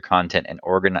to take your content and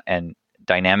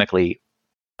dynamically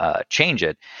change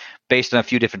it based on a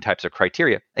few different types of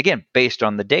criteria. Again, based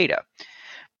on the data,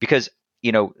 because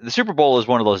the Super Bowl is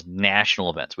one of those national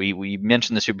events. We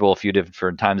mentioned the Super Bowl a few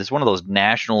different times. It's one of those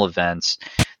national events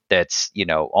that's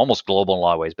almost global in a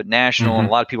lot of ways, but national, and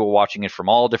a lot of people watching it from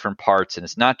all different parts. And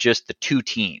it's not just the two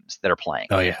teams that are playing.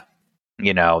 Oh yeah,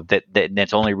 that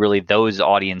it's only really those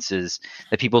audiences,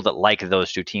 the people that like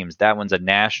those two teams. That one's a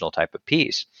national type of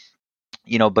piece.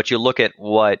 But you look at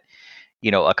what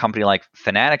a company like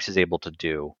Fanatics is able to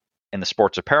do in the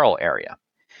sports apparel area,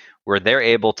 where they're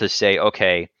able to say,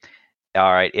 okay,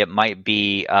 all right, it might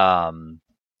be the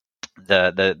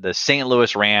St.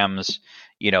 Louis Rams.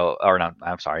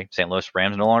 I'm sorry, St. Louis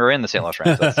Rams no longer in the St. Louis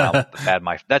Rams.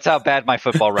 That's how bad my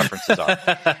football references are.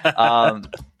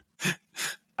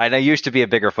 And I used to be a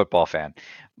bigger football fan,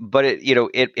 but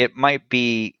it might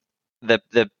be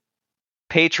the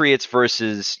Patriots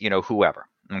versus whoever.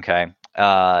 Okay,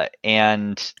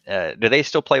 and do they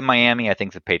still play Miami? I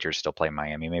think the Patriots still play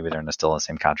Miami. Maybe they're still in the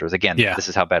same conference. Again, This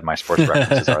is how bad my sports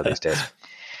references are these days.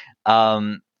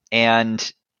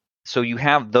 And so you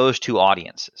have those two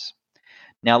audiences.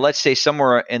 Now, let's say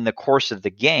somewhere in the course of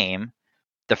the game,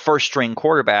 the first string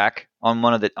quarterback on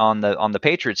on the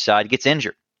Patriots side gets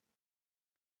injured,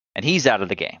 and he's out of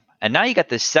the game. And now you got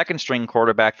this second string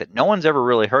quarterback that no one's ever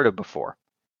really heard of before,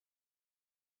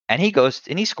 and he goes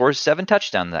and he scores 7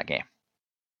 touchdowns in that game.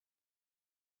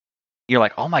 You're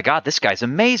like, oh my God, this guy's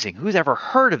amazing. Who's ever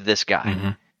heard of this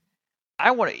guy? I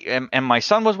want to, and my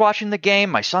son was watching the game.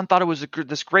 My son thought it was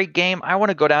this great game. I want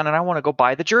to go down and I want to go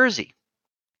buy the jersey.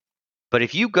 But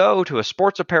if you go to a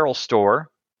sports apparel store,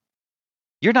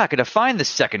 you're not going to find the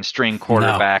second string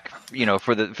quarterback,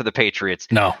 for the Patriots.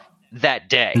 No. That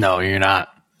day. No, you're not.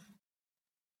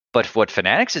 But what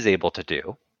Fanatics is able to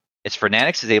do is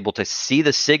Fanatics is able to see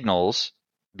the signals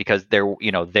because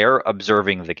they're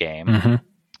observing the game.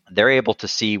 They're able to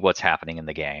see what's happening in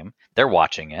the game. They're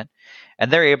watching it,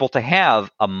 and they're able to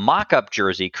have a mock-up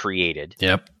jersey created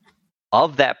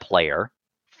of that player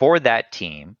for that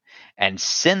team, and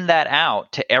send that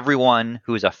out to everyone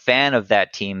who's a fan of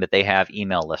that team that they have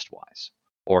email list-wise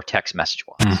or text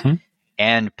message-wise,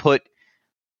 and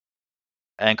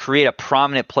create a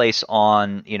prominent place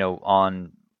on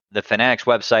the Fanatics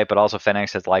website, but also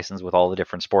Fanatics has license with all the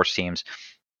different sports teams,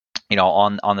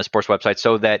 on the sports website,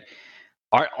 so that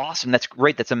awesome, that's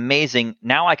great, that's amazing.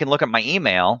 Now I can look at my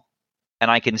email and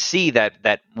I can see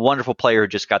that wonderful player who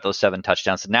just got those 7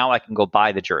 touchdowns. And now I can go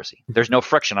buy the jersey. There's no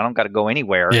friction. I don't got to go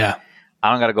anywhere. Yeah.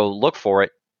 I don't got to go look for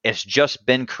it. It's just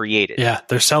been created. Yeah,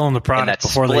 they're selling the product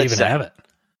before they even have it.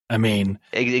 I mean,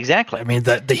 exactly. I mean,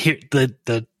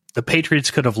 the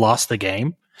Patriots could have lost the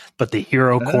game, but the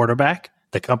hero quarterback,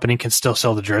 the company can still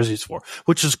sell the jerseys for,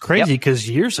 which is crazy because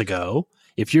years ago,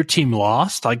 if your team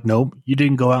lost, you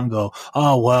didn't go out and go,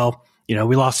 oh, well,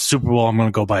 we lost the Super Bowl, I'm going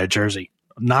to go buy a jersey.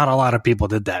 Not a lot of people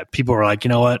did that. People were like, you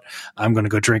know what? I'm going to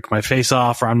go drink my face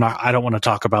off, or I don't want to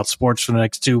talk about sports for the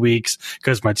next 2 weeks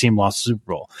because my team lost the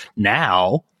Super Bowl.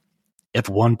 Now, if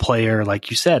one player, like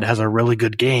you said, has a really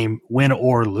good game, win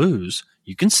or lose,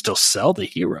 you can still sell the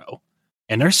hero.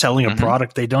 And they're selling a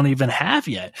product they don't even have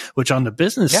yet, which on the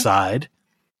business side,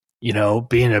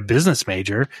 being a business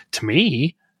major, to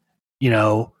me,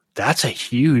 that's a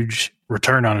huge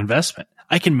return on investment.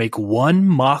 I can make one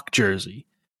mock jersey,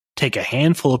 take a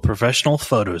handful of professional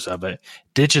photos of it,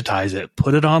 digitize it,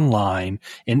 put it online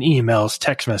in emails,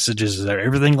 text messages,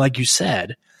 everything like you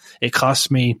said. It costs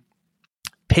me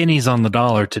pennies on the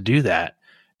dollar to do that.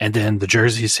 And then the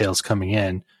jersey sales coming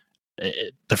in,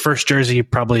 the first jersey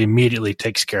probably immediately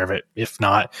takes care of it, if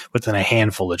not within a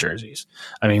handful of jerseys.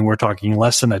 I mean, we're talking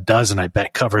less than a dozen, I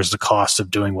bet, covers the cost of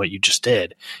doing what you just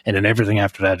did. And then everything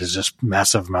after that is just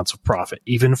massive amounts of profit,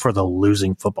 even for the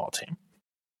losing football team.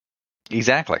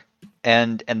 Exactly.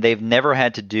 And they've never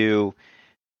had to do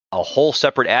a whole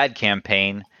separate ad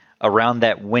campaign around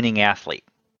that winning athlete.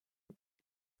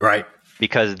 Right.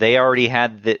 Because they already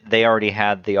had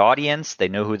the audience. They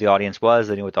knew who the audience was.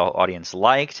 They knew what the audience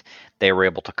liked. They were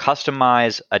able to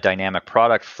customize a dynamic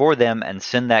product for them and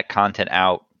send that content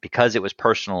out because it was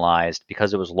personalized,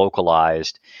 because it was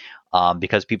localized,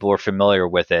 because people were familiar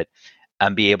with it,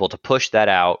 and be able to push that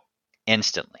out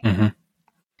instantly. Mm-hmm.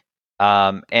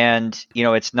 And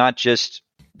it's not just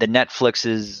the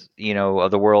Netflixes,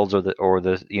 of the worlds or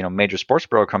the major sports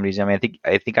bro companies. I mean,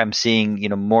 I think I'm seeing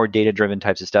more data driven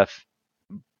types of stuff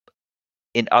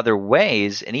in other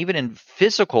ways, and even in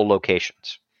physical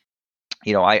locations.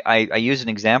 I use an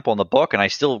example in the book, and I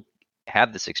still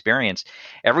have this experience.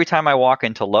 Every time I walk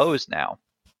into Lowe's now,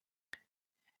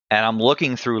 and I'm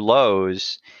looking through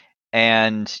Lowe's,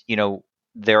 and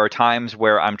there are times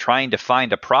where I'm trying to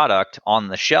find a product on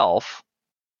the shelf,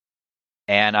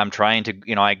 and I'm trying to,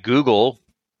 I Google,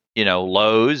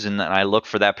 Lowe's, and then I look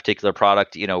for that particular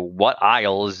product. What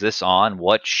aisle is this on?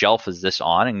 What shelf is this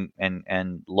on?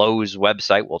 And Lowe's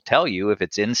website will tell you if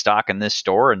it's in stock in this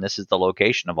store, and this is the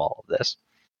location of all of this.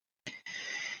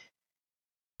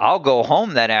 I'll go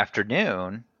home that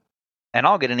afternoon, and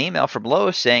I'll get an email from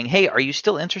Lowe's saying, "Hey, are you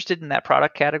still interested in that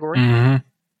product category? Mm-hmm.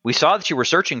 We saw that you were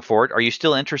searching for it. Are you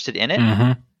still interested in it?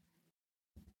 Mm-hmm. Do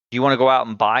you want to go out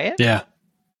and buy it?" Yeah.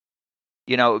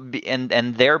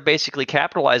 And they're basically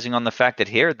capitalizing on the fact that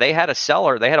here they had a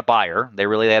seller, they had a buyer. They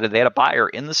had a buyer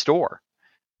in the store.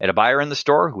 They had a buyer in the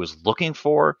store who was looking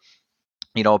for,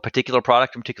 a particular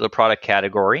product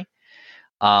category.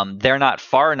 They're not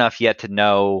far enough yet to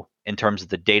know in terms of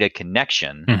the data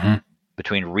connection Mm-hmm.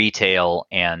 between retail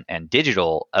and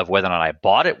digital of whether or not I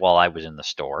bought it while I was in the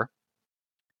store.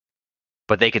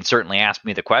 But they can certainly ask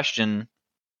me the question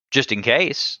just in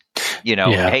case,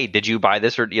 hey, did you buy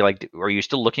this, or are you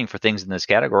still looking for things in this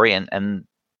category? And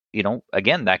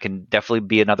again, that can definitely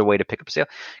be another way to pick up a sale,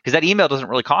 because that email doesn't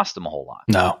really cost them a whole lot.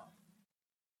 No.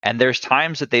 And there's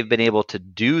times that they've been able to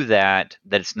do that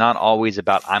it's not always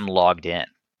about I'm logged in.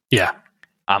 Yeah.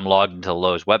 I'm logged into the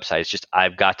Lowe's website. It's just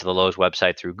I've got to the Lowe's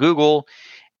website through Google,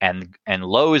 and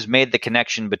Lowe's made the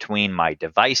connection between my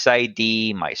device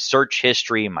ID, my search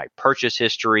history, my purchase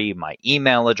history, my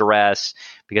email address,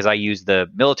 because I use the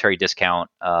military discount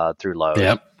through Lowe's.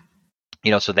 Yep.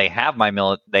 So they have my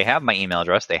email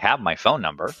address, they have my phone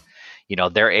number.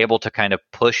 They're able to kind of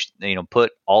push,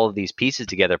 put all of these pieces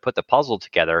together, put the puzzle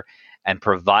together, and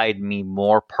provide me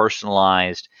more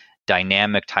personalized,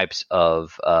 dynamic types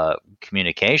of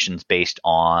communications based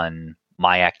on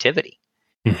my activity.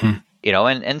 Mm-hmm.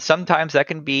 And sometimes that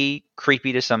can be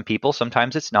creepy to some people.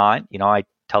 Sometimes it's not. I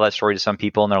tell that story to some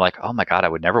people, and they're like, "Oh my God, I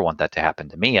would never want that to happen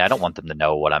to me. I don't want them to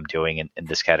know what I'm doing in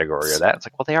this category or that." It's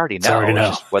like, well, they already know.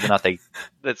 It's just whether or not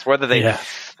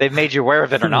they've made you aware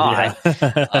of it or not.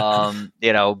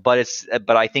 Yeah.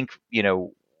 But I think,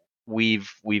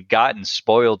 we've gotten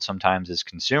spoiled sometimes as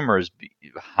consumers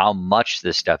how much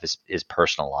this stuff is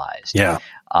personalized. Yeah.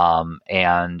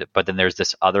 But then there's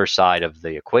this other side of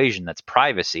the equation that's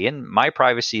privacy, and my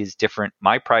privacy is different.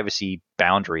 My privacy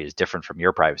boundary is different from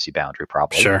your privacy boundary,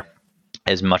 probably. Sure.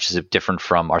 As much as it's different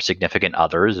from our significant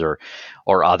others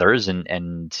or others, and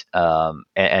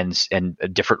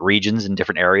different regions and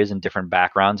different areas and different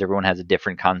backgrounds. Everyone has a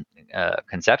different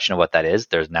conception of what that is.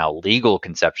 There's now legal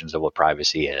conceptions of what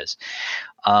privacy is.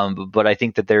 But I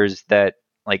think that there's that,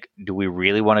 do we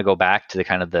really want to go back to the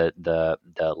kind of the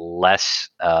less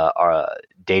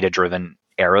data driven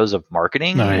eras of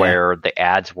marketing where the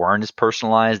ads weren't as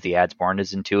personalized, the ads weren't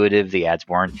as intuitive, the ads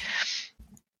weren't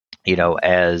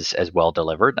as well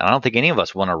delivered? And I don't think any of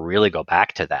us want to really go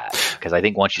back to that, because I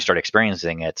think once you start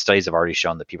experiencing it, studies have already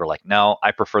shown that people are like, no,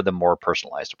 I prefer the more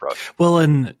personalized approach. Well,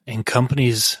 and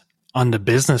companies on the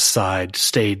business side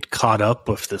stayed caught up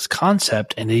with this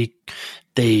concept, and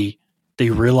they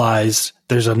realized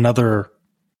there's another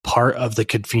part of the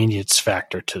convenience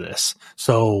factor to this.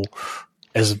 So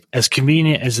as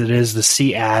convenient as it is to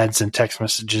see ads and text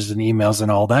messages and emails and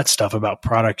all that stuff about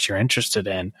products you're interested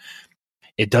in,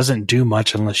 it doesn't do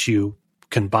much unless you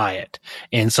can buy it.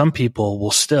 And some people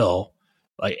will still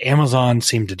Like Amazon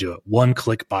seemed to do it.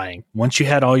 One-click buying. Once you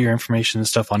had all your information and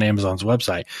stuff on Amazon's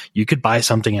website, you could buy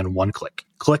something in one click.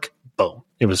 Click, boom,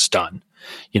 it was done.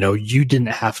 You didn't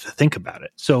have to think about it.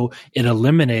 So it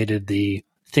eliminated the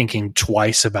thinking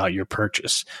twice about your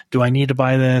purchase. Do I need to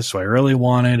buy this? Do I really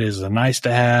want it? Is it nice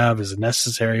to have? Is it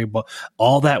necessary? But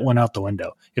all that went out the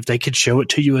window. If they could show it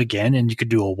to you again and you could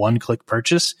do a one-click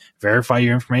purchase, verify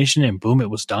your information, and boom, it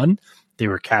was done, they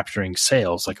were capturing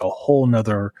sales like a whole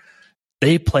nother.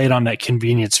 They played on that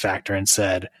convenience factor and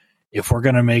said, if we're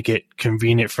going to make it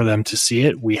convenient for them to see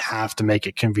it, we have to make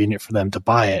it convenient for them to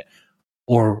buy it,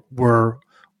 or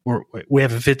we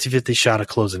have a 50-50 shot of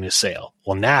closing this sale.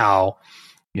 Well, now,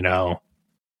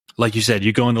 like you said,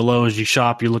 you go into Lowe's, you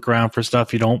shop, you look around for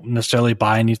stuff, you don't necessarily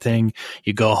buy anything.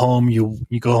 You go home, you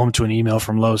go home to an email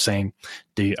from Lowe's saying,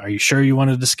 are you sure you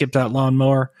wanted to skip that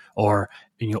lawnmower? Or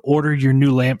order your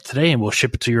new lamp today and we'll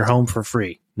ship it to your home for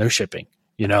free. No shipping,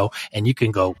 and you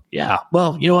can go, yeah,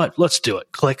 well, you know what? Let's do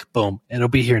it. Click, boom. And it'll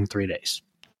be here in 3 days.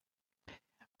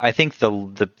 I think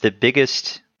the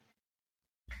biggest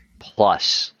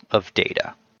plus of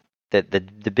data, that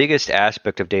the biggest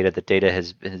aspect of data that data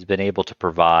has been able to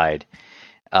provide,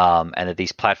 and that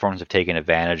these platforms have taken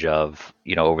advantage of,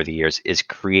 over the years, is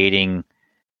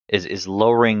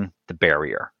lowering the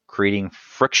barrier, creating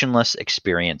frictionless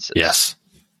experiences. Yes.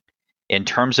 In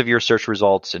terms of your search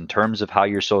results, in terms of how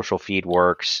your social feed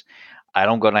works, I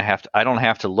don't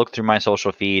have to look through my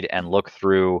social feed and look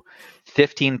through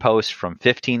 15 posts from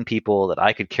 15 people that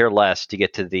I could care less to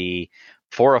get to the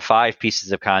 4 or 5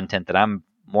 pieces of content that I'm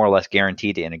more or less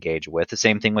guaranteed to engage with. The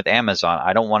same thing with Amazon.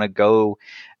 I don't want to go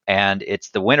and it's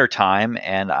the winter time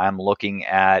and I'm looking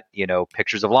at,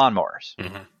 pictures of lawnmowers.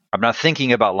 Mm-hmm. I'm not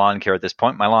thinking about lawn care at this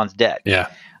point. My lawn's dead. Yeah.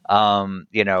 That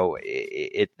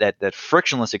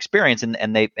frictionless experience,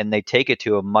 and they take it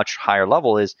to a much higher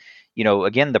level is,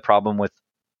 again, the problem with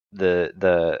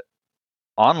the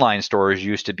online stores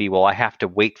used to be, well, I have to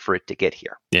wait for it to get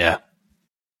here. Yeah.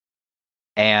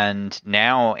 And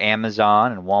now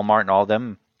Amazon and Walmart and all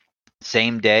them,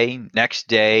 same day, next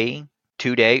day,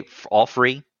 2 day, all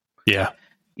free. Yeah.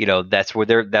 That's where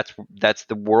that's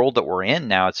the world that we're in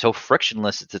now. It's so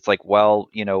frictionless. It's like, well,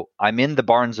 I'm in the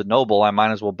Barnes and Noble. I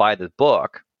might as well buy the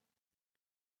book.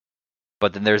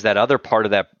 But then there's that other part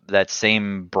of that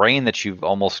same brain that you've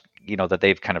almost, that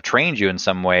they've kind of trained you in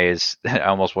some ways. I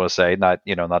almost want to say, not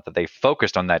that they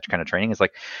focused on that kind of training. It's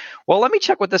like, well, let me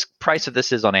check what this price of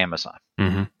this is on Amazon.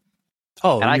 Mm-hmm.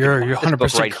 Oh, and you're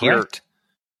 100% right correct. Here.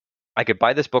 I could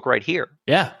buy this book right here.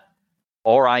 Yeah.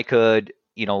 Or I could,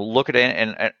 look at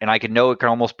it and I could know it can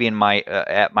almost be in my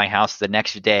at my house the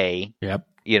next day. Yep.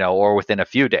 Or within a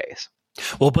few days.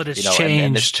 Well, but it's changed.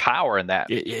 And there's power in that.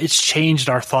 It's changed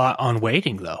our thought on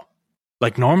waiting, though.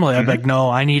 Like normally, I'm like, no,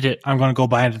 I need it. I'm going to go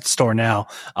buy it at the store now.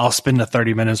 I'll spend the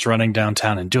 30 minutes running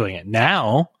downtown and doing it.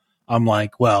 Now, I'm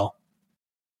like, well,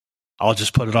 I'll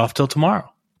just put it off till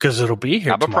tomorrow because it'll be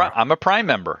here tomorrow. I'm a Prime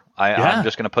member. I'm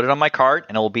just going to put it on my cart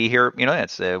and it will be here.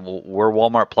 It's we're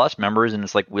Walmart Plus members, and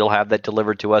it's like we'll have that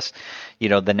delivered to us,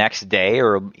 the next day,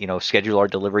 or schedule our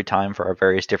delivery time for our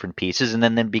various different pieces, and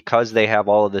then because they have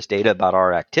all of this data about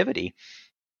our activity,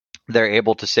 they're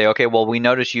able to say, okay, well, we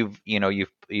notice you've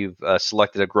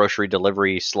selected a grocery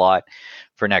delivery slot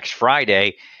for next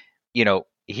Friday.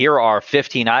 Here are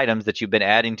 15 items that you've been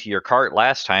adding to your cart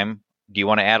last time. Do you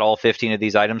want to add all 15 of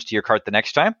these items to your cart the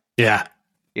next time? Yeah.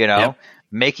 Yep.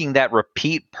 Making that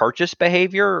repeat purchase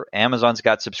behavior. Amazon's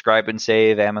got Subscribe and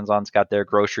Save. Amazon's got their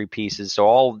grocery pieces. So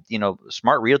all,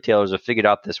 smart retailers have figured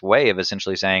out this way of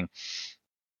essentially saying,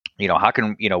 how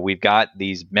can, we've got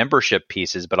these membership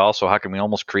pieces, but also how can we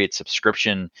almost create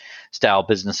subscription style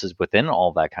businesses within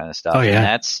all that kind of stuff? Oh, yeah. And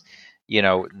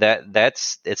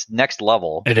that's it's next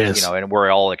level. It is, and we're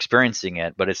all experiencing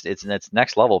it, but it's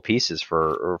next level pieces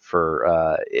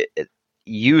for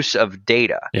use of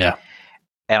data. Yeah.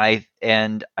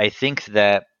 And I think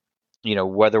that,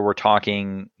 whether we're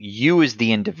talking you as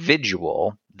the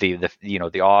individual, the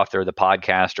author, the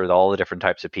podcaster, all the different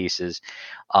types of pieces,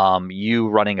 you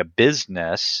running a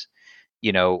business,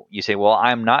 you say, well,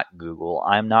 I'm not Google,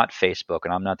 I'm not Facebook,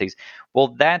 and I'm not these. Well,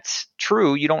 that's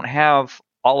true. You don't have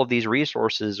all of these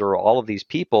resources or all of these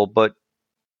people, but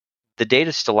the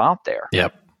data's still out there.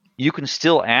 Yep. You can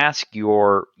still ask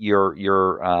your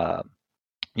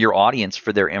audience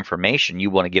for their information. You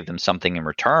want to give them something in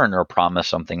return, or promise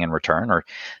something in return, or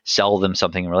sell them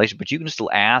something in relation, but you can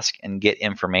still ask and get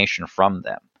information from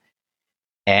them.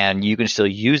 And you can still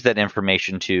use that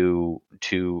information to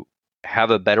have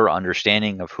a better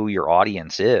understanding of who your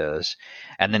audience is,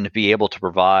 and then to be able to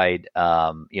provide,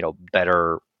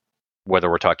 better whether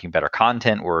we're talking better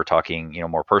content, we're talking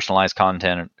more personalized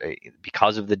content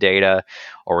because of the data,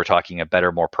 or we're talking a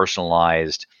better, more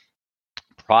personalized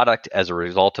product as a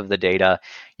result of the data.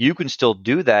 You can still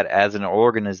do that as an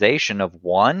organization of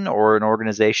one, or an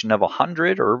organization of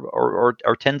 100, or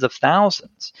tens of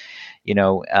thousands.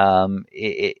 And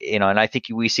I think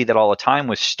we see that all the time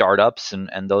with startups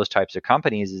and those types of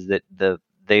companies, is that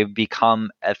they've become,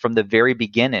 from the very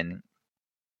beginning,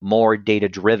 more data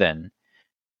driven,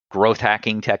 growth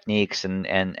hacking techniques, and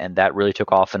that really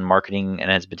took off in marketing,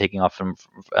 and has been taking off from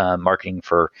marketing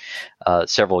for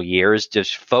several years,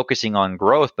 just focusing on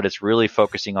growth. But it's really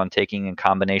focusing on taking a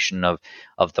combination of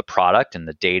the product and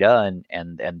the data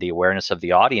and the awareness of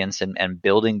the audience, and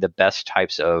building the best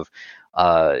types of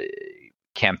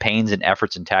campaigns and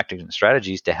efforts and tactics and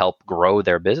strategies to help grow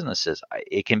their businesses.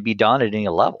 It can be done at any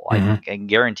level. I can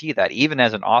guarantee that. Even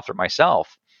as an author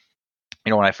myself,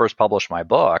 when I first published my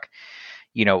book,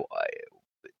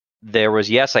 there was,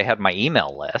 yes, I had my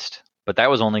email list, but that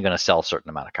was only going to sell a certain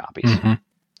amount of copies.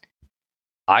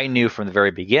 I knew from the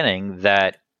very beginning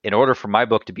that in order for my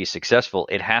book to be successful,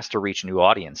 it has to reach new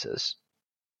audiences.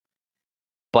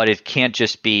 But it can't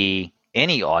just be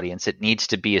any audience. It needs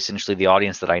to be essentially the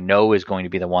audience that I know is going to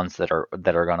be the ones that are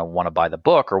going to want to buy the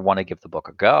book or want to give the book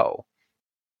a go.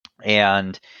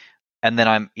 And then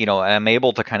I'm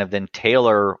able to kind of then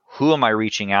tailor, who am I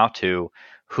reaching out to?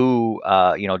 Who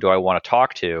do I want to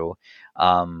talk to?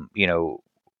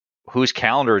 Whose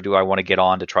calendar do I want to get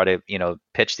on to try to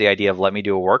pitch the idea of, let me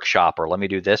do a workshop, or let me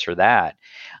do this or that,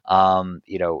 to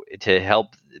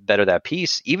help better that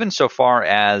piece. Even so far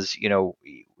as you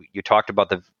talked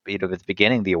about at the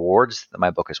beginning, the awards that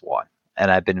my book has won,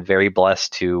 and I've been very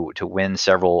blessed to win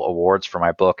several awards for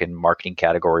my book in marketing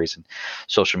categories and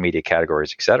social media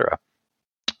categories, etc.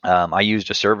 I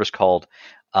used a service called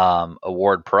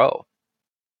Award Pro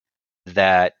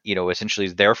that essentially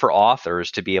is there for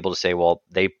authors to be able to say, well,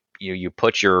 you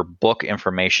put your book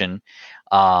information,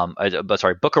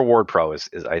 Book Award Pro is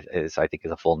I think is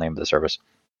the full name of the service,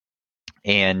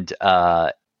 and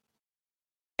I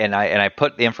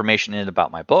put the information in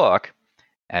about my book,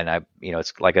 and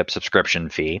it's like a subscription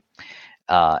fee,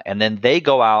 and then they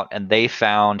go out and they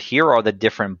found, here are the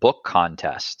different book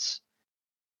contests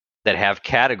that have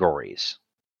categories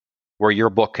where your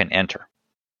book can enter.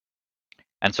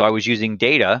 And so I was using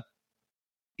data,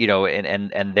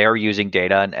 and they're using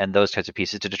data and those types of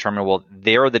pieces to determine, well,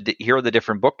 here are the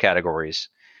different book categories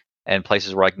and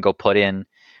places where I can go put in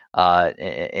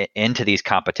into these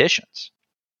competitions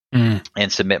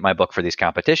and submit my book for these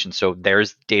competitions. So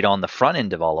there's data on the front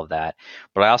end of all of that.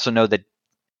 But I also know that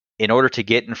in order to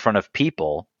get in front of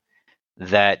people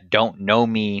that don't know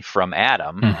me from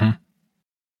Adam,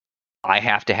 I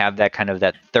have to have that kind of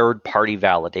that third party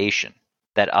validation.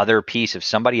 That other piece, if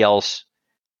somebody else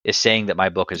is saying that my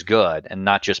book is good, and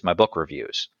not just my book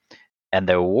reviews. And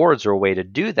the awards are a way to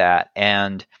do that.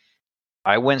 And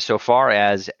I went so far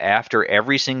as, after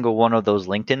every single one of those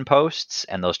LinkedIn posts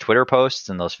and those Twitter posts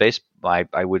and those I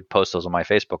would post those on my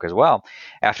Facebook as well.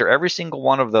 After every single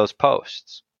one of those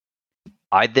posts,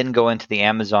 I'd then go into the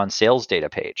Amazon sales data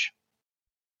page,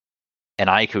 and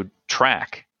I could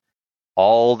track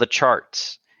all the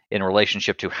charts in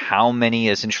relationship to how many,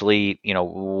 essentially,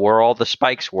 where all the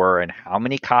spikes were and how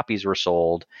many copies were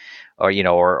sold, or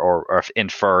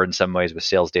infer in some ways with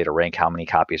sales data rank how many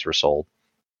copies were sold.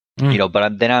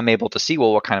 But then I'm able to see,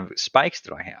 well, what kind of spikes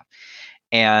do I have?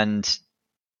 And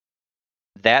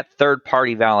that third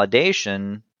party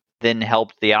validation then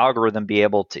helped the algorithm be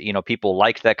able to, people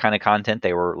liked that kind of content.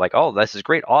 They were like, oh, this is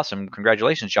great. Awesome.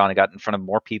 Congratulations, John. I got in front of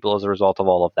more people as a result of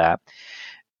all of that.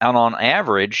 And on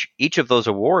average, each of those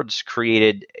awards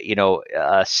created,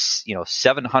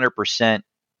 700%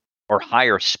 or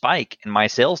higher spike in my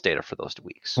sales data for those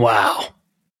weeks. Wow.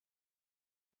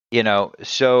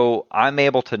 So I'm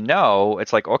able to know,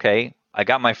 it's like, okay, I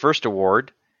got my first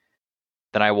award.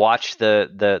 Then I watched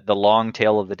the long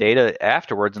tail of the data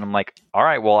afterwards, and I'm like, all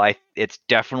right, well, it's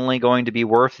definitely going to be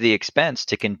worth the expense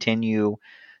to continue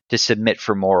to submit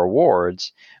for more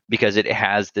awards, because it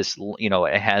has this,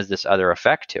 other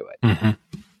effect to it.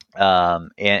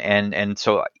 And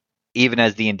so even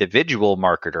as the individual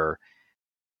marketer,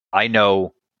 I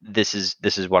know this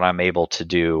is what I'm able to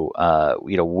do,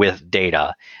 with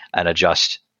data, and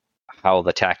adjust how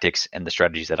the tactics and the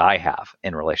strategies that I have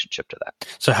in relationship to that.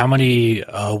 So how many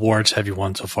awards have you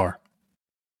won so far?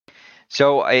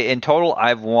 So in total,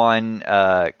 I've won,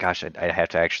 I have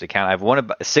to actually count. I've won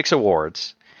 6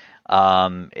 awards.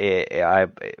 5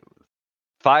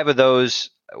 of those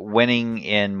winning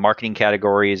in marketing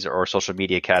categories or social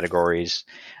media categories.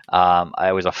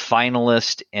 I was a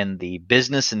finalist in the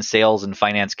business and sales and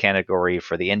finance category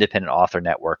for the Independent Author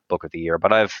Network Book of the Year.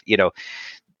 But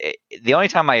the only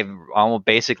time I almost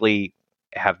basically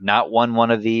have not won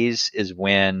one of these is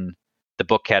when the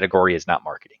book category is not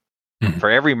marketing. Mm-hmm. For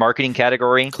every marketing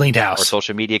category, cleaned house, or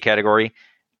social media category,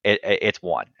 it's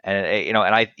one. And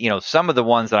some of the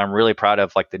ones that I'm really proud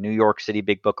of, like the New York City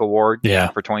Big Book Award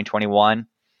for 2021,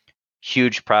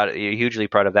 hugely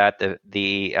proud of that.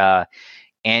 The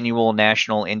annual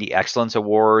National Indie Excellence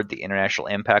Award, the International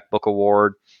Impact Book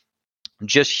Award,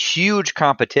 just huge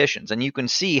competitions. And you can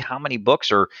see how many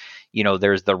books are,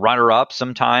 there's the runner-up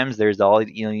sometimes, there's all,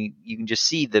 you can just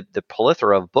see the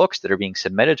plethora of books that are being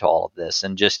submitted to all of this,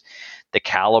 and just the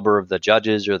caliber of the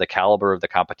judges or the caliber of the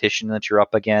competition that you're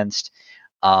up against.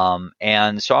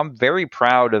 And so I'm very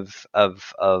proud of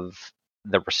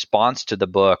the response to the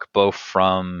book, both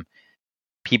from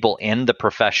people in the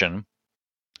profession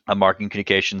of marketing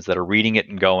communications that are reading it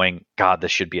and going, God,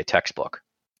 this should be a textbook.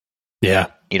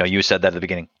 Yeah. You said that at the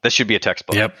beginning. This should be a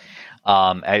textbook. Yep.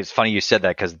 It's funny you said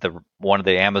that, because one of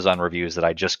the Amazon reviews that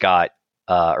I just got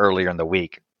earlier in the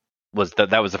week was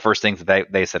that was the first thing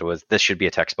that they said was, this should be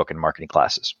a textbook in marketing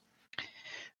classes.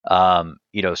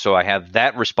 So I have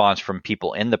that response from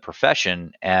people in the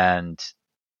profession, and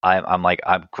I'm like,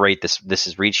 I'm great. This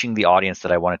is reaching the audience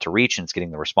that I want it to reach, and it's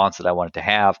getting the response that I want it to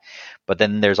have. But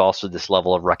then there's also this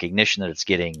level of recognition that it's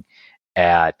getting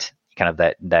at kind of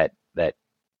that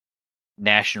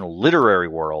national literary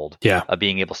world of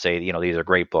being able to say, these are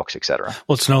great books, etc.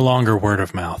 Well, it's no longer word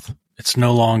of mouth. It's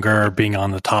no longer being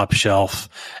on the top shelf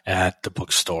at the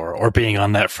bookstore or being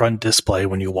on that front display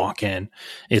when you walk in.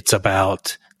 It's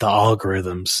about the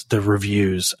algorithms, the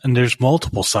reviews, and there's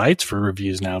multiple sites for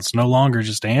reviews now. It's no longer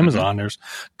just Amazon. Mm-hmm. There's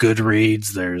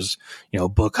Goodreads, there's,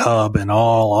 Book Hub, and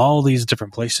all these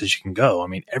different places you can go. I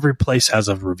mean, every place has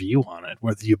a review on it,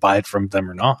 whether you buy it from them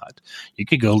or not. You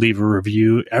could go leave a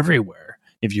review everywhere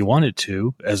if you wanted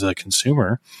to as a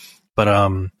consumer. But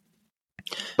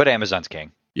Amazon's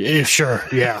king. Yeah, sure.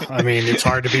 Yeah. I mean, it's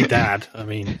hard to beat that. I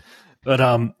mean, but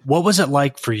what was it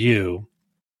like for you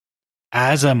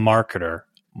as a marketer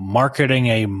marketing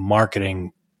a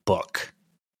marketing book?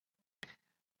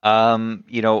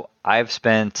 I've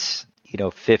spent,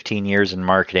 15 years in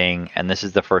marketing, and this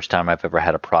is the first time I've ever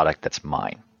had a product that's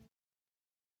mine.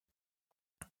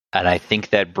 And I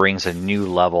think that brings a new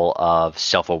level of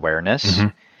self-awareness, mm-hmm.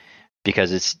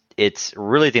 because it's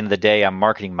really, at the end of the day, I'm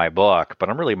marketing my book, but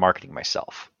I'm really marketing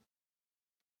myself.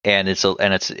 And it's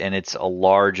a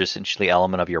large, essentially,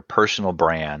 element of your personal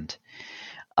brand,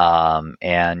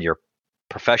 and your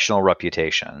professional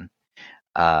reputation.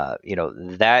 There's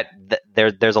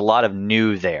a lot of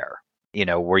new there,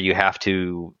 where you have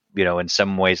to, in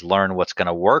some ways learn what's going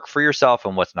to work for yourself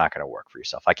and what's not going to work for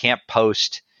yourself. I can't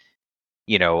post,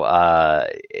 to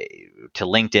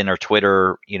LinkedIn or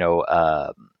Twitter,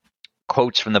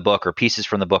 quotes from the book or pieces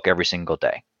from the book every single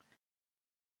day.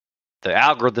 The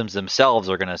algorithms themselves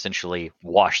are going to essentially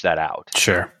wash that out.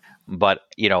 Sure. But,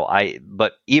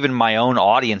 but even my own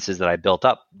audiences that I built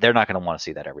up, they're not going to want to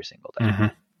see that every single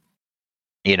day.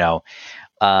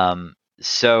 Mm-hmm.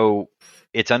 So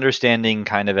it's understanding,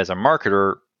 kind of as a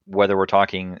marketer, whether we're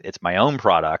talking, it's my own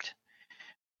product,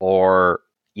 or,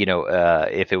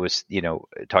 if it was,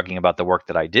 talking about the work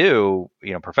that I do,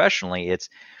 professionally, it's,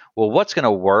 well, what's going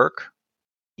to work,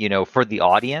 for the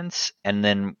audience, and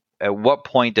then at what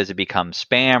point does it become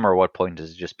spam, or what point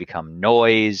does it just become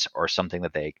noise or something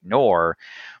that they ignore?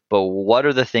 But what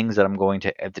are the things that I'm going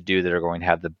to have to do that are going to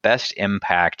have the best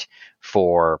impact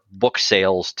for book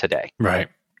sales today? Right.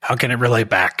 How can it relate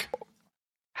back?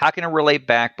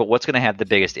 But what's going to have the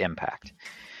biggest impact?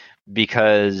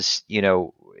 Because,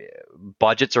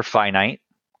 budgets are finite,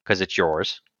 because it's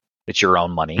yours. It's your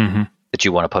own money, mm-hmm. that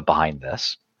you want to put behind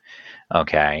this.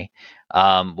 Okay.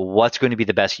 What's going to be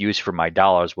the best use for my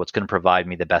dollars? What's going to provide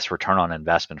me the best return on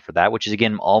investment for that? Which is,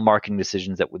 again, all marketing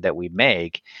decisions that we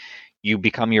make. You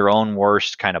become your own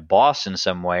worst kind of boss in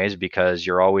some ways, because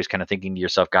you're always kind of thinking to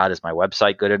yourself, God, is my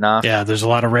website good enough? Yeah, there's a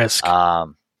lot of risk.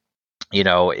 Does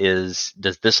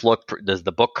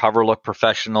the book cover look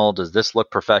professional? Does this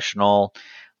look professional?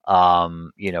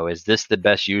 Is this the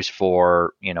best use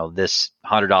for, this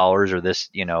 $100 or this,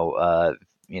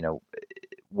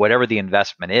 whatever the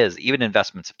investment is, even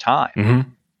investments of time. Mm-hmm.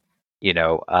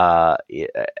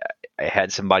 I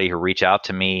had somebody who reached out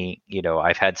to me,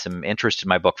 I've had some interest in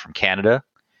my book from Canada,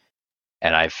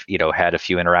 and I've, had a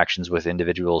few interactions with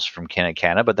individuals from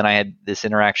Canada, but then I had this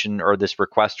interaction or this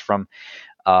request from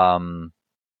the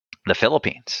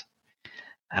Philippines.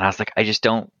 And I was like, I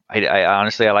I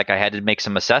honestly, I had to make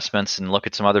some assessments and look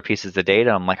at some other pieces of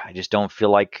data. I'm like, I just don't feel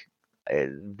like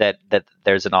that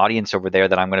there's an audience over there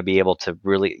that I'm going to be able to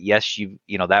really. Yes, you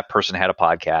know that person had a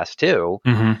podcast too,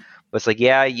 Mm-hmm. but it's like,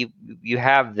 yeah, you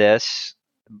have this,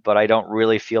 but I don't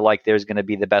really feel like there's going to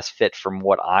be the best fit from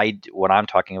what I'm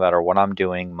talking about or what I'm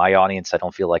doing. My audience, I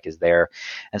don't feel like is there,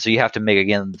 and so you have to make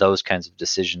again those kinds of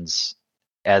decisions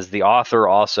as the author,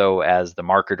 also as the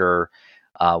marketer.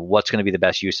 What's going to be the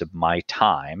best use of my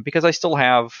time, because I still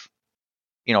have,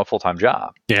 a full-time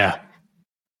job. Yeah.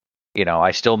 I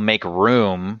still make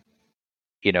room,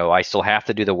 I still have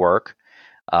to do the work,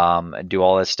 and do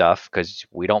all this stuff because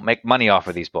we don't make money off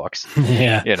of these books.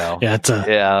 Yeah. Yeah.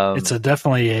 It's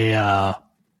definitely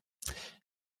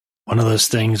one of those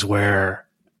things where,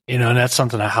 and that's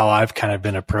something how I've kind of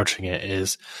been approaching it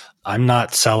is I'm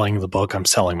not selling the book. I'm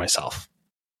selling myself.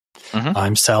 Mm-hmm.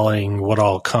 I'm selling what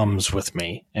all comes with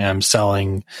me, and I'm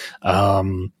selling,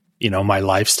 my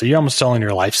lifestyle. I'm selling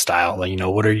your lifestyle.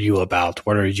 What are you about?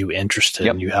 What are you interested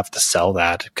in? You have to sell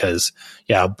that because,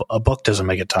 a book doesn't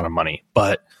make a ton of money.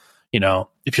 But,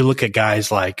 if you look at guys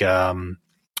like,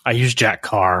 I use Jack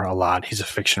Carr a lot. He's a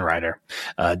fiction writer.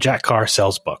 Jack Carr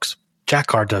sells books. Jack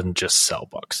Carr doesn't just sell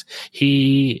books.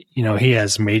 He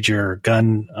has major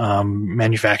gun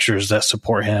manufacturers that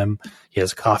support him. He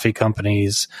has coffee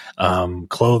companies,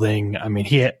 clothing. I mean,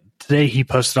 today he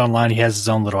posted online, he has his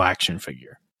own little action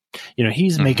figure.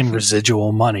 He's making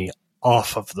residual money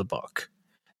off of the book.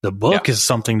 The book is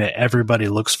something that everybody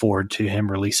looks forward to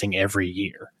him releasing every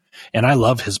year. And I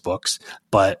love his books,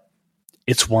 but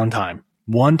it's one time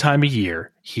a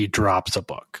year he drops a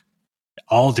book.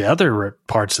 All the other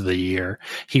parts of the year,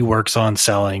 he works on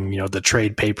selling, the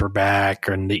trade paperback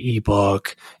and the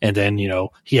ebook. And then,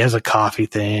 he has a coffee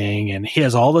thing and he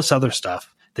has all this other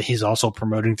stuff that he's also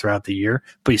promoting throughout the year,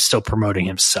 but he's still promoting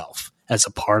himself as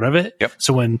a part of it. Yep.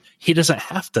 So when he doesn't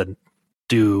have to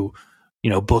do,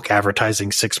 book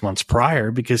advertising 6 months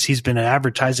prior because he's been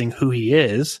advertising who he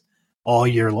is all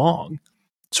year long.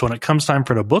 So when it comes time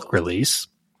for the book release,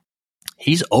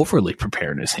 he's overly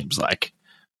prepared, it seems like.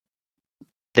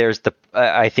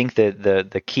 I think that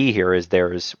the key here is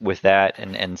there's with that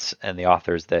and the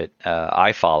authors that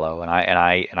I follow and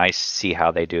I see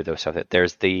how they do those stuff. That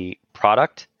there's the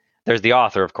product, there's the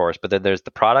author, of course, but then there's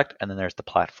the product and then there's the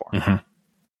platform.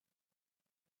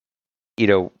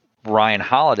 Mm-hmm. Ryan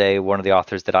Holiday, one of the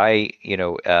authors that I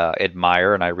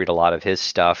admire and I read a lot of his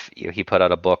stuff. He put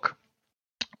out a book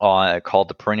called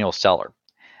The Perennial Seller,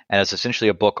 and it's essentially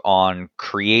a book on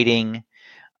creating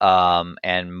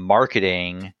and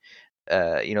marketing,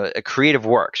 creative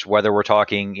works. Whether we're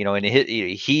talking, and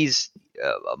he's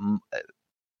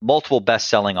multiple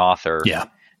best-selling author,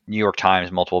 New York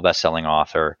Times multiple best-selling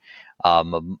author.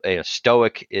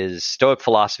 Stoic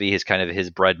philosophy is kind of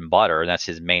his bread and butter, and that's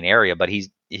his main area. But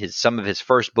some of his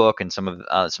first book and some of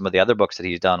the other books that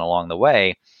he's done along the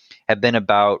way have been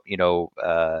about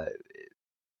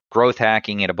growth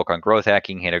hacking. He had a book on growth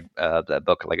hacking. He had a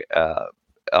book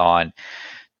on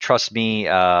Trust Me,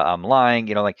 I'm Lying.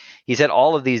 He's had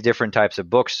all of these different types of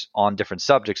books on different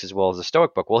subjects as well as a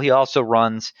Stoic book. Well, he also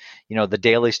runs, the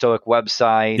Daily Stoic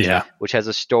website, which has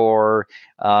a store.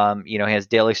 He has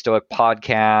Daily Stoic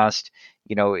podcast.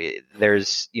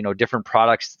 There's, different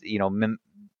products,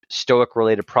 Stoic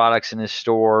related products in his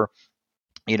store,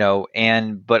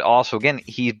 but also, again,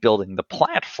 he's building the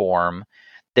platform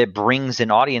that brings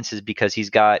in audiences because he's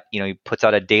got, he puts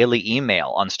out a daily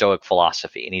email on Stoic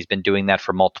philosophy, and he's been doing that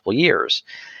for multiple years.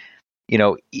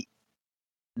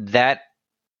 That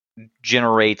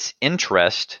generates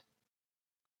interest,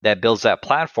 that builds that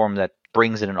platform, that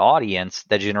brings in an audience,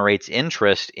 that generates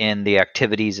interest in the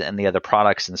activities and the other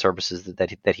products and services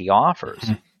that he offers.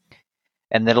 Mm-hmm.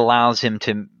 And that allows him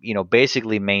to,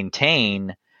 basically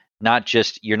maintain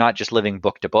you're not just living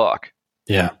book to book.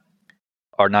 Yeah.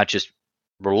 Or not just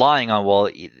relying on, well,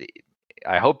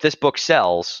 I hope this book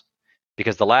sells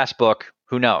because the last book,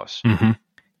 who knows? Mm-hmm.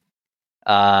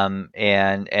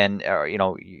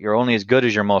 You're only as good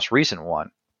as your most recent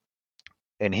one.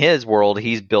 In his world,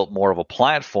 he's built more of a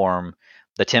platform,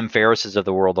 the Tim Ferrisses of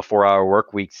the world, the 4-Hour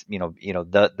Work Weeks,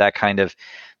 that kind of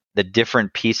the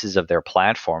different pieces of their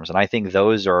platforms. And I think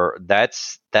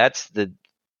that's the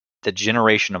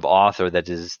generation of author that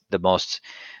is the most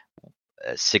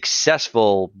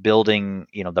successful, building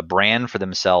the brand for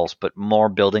themselves, but more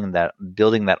building that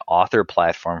author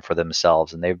platform for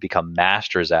themselves, and they've become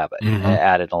masters at it, mm-hmm.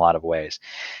 at it in a lot of ways.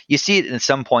 You see it in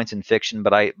some points in fiction,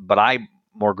 but I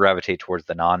more gravitate towards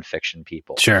the nonfiction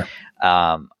people. Sure.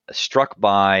 Struck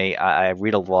by, I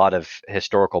read a lot of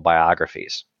historical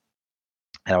biographies,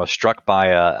 And I was struck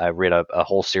by I read a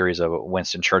whole series of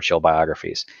Winston Churchill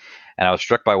biographies, and I was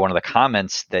struck by one of the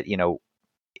comments that,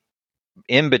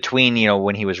 in between,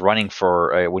 when he was running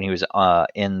for when he was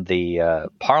in the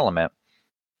Parliament,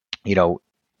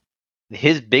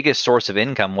 his biggest source of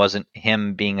income wasn't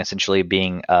him being in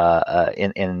the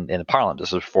Parliament.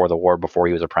 This was before the war, before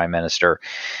he was a prime minister,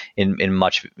 in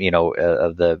much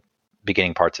of the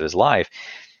beginning parts of his life.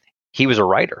 He was a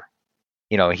writer.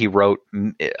 He wrote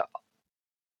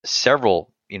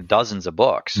several dozens of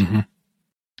books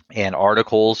and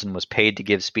articles, and was paid to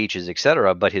give speeches,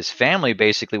 etc. But his family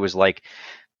basically was like,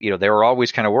 they were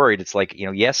always kind of worried. It's like,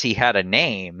 yes, he had a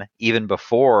name even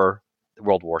before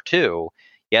World War II.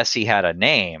 Yes, he had a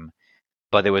name,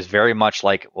 but it was very much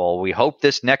like, well, we hope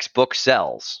this next book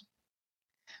sells,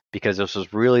 because this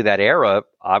was really that era.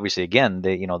 Obviously, again,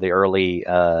 the early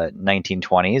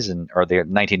 1920s or the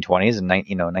 1920s and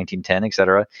 1910,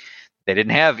 etc. They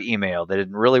didn't have email.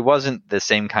 Wasn't the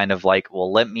same kind of like,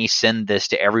 well, let me send this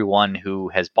to everyone who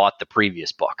has bought the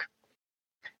previous book.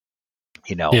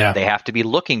 They have to be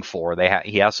looking for.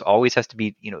 Always has to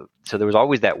be. So there was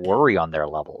always that worry on their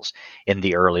levels in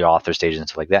the early author stages and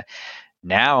stuff like that.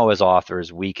 Now, as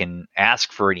authors, we can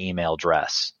ask for an email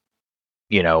address,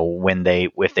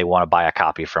 if they want to buy a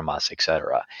copy from us,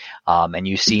 etc. And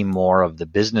you see more of the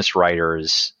business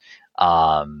writers,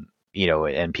 and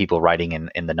people writing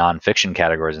in the nonfiction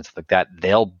categories and stuff like that.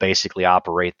 They'll basically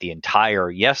operate the entire.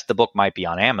 Yes, the book might be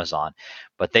on Amazon,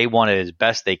 but they want to, as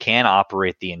best they can,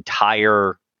 operate the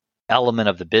entire element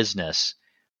of the business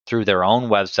through their own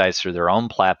websites, through their own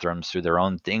platforms, through their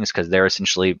own things, because they're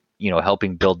essentially,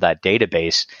 helping build that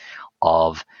database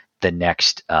of the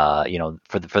next,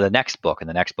 for the next book and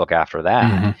the next book after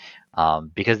that,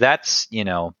 because that's,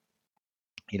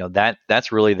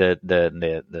 that's really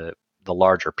the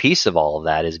larger piece of all of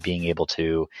that, is being able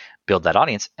to build that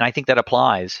audience. And I think that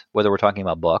applies whether we're talking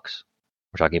about books,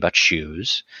 we're talking about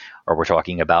shoes, or we're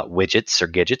talking about widgets or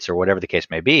gadgets or whatever the case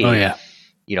may be. Oh, yeah.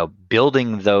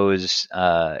 Building those,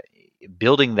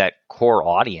 building that core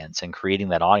audience and creating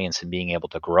that audience and being able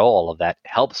to grow all of that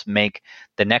helps make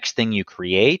the next thing you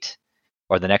create,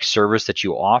 or the next service that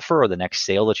you offer, or the next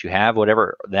sale that you have,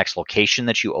 whatever, the next location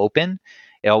that you open,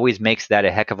 it always makes that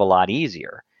a heck of a lot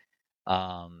easier.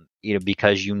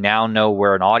 Because you now know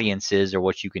where an audience is, or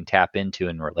what you can tap into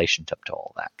in relationship to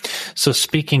all that. So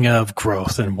speaking of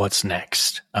growth and what's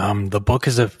next, the book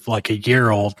is like a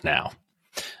year old now.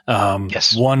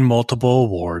 Yes. Won multiple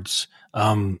awards.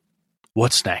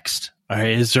 What's next? All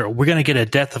right, we're going to get a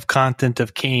Death of Content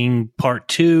of King Part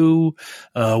 2?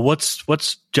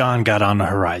 What's John got on the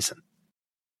horizon?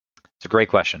 It's a great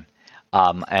question.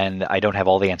 And I don't have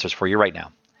all the answers for you right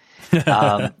now.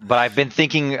 But I've been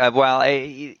thinking,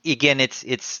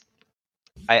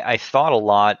 I thought a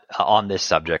lot on this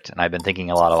subject, and I've been thinking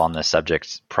a lot on this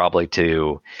subject, probably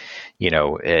to,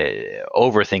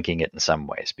 overthinking it in some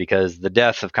ways, because the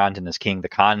Death of Content is King, the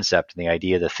concept and the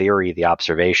idea, the theory, the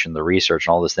observation, the research,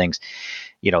 and all those things,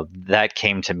 that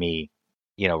came to me,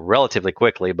 relatively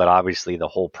quickly. But obviously the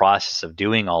whole process of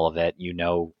doing all of it,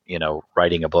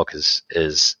 writing a book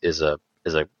is a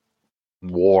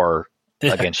war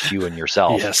against you and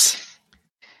yourself. Yes.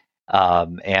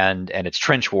 And it's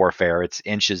trench warfare. It's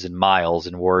inches and miles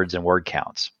and words and word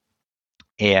counts.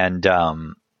 And,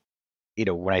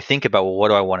 when I think about, well, what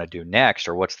do I want to do next,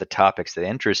 or what's the topics that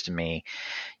interest me,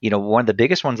 one of the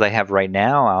biggest ones I have right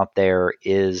now out there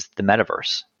is the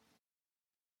metaverse.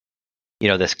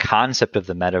 This concept of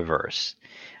the metaverse.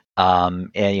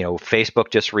 And, Facebook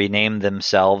just renamed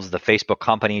themselves, the Facebook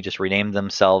company just renamed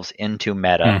themselves into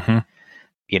Meta. Mm-hmm.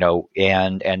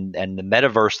 And the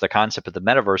metaverse, the concept of the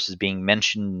metaverse is being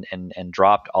mentioned and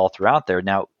dropped all throughout there.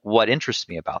 Now, what interests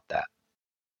me about that?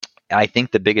 I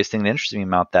think the biggest thing that interests me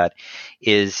about that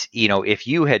is, if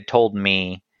you had told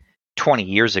me 20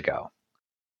 years ago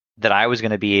that I was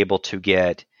going to be able to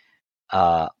get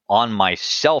on my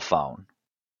cell phone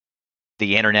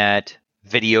the internet,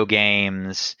 video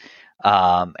games,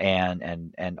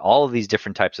 and all of these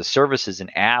different types of services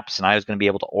and apps, and I was going to be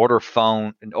able to order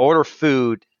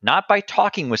food, not by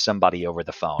talking with somebody over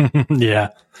the phone, yeah,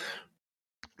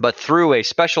 but through a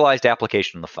specialized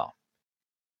application on the phone.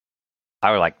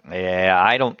 I was like, yeah,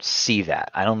 I don't see that.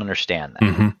 I don't understand that.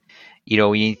 Mm-hmm.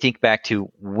 When you think back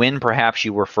to when perhaps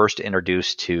you were first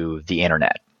introduced to the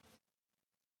internet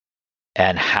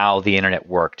and how the internet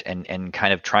worked, and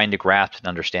kind of trying to grasp and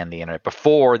understand the internet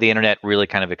before the internet really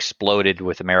kind of exploded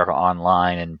with America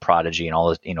Online and Prodigy and all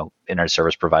those, internet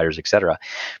service providers, et cetera.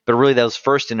 But really those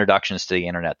first introductions to the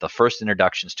internet, the first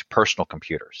introductions to personal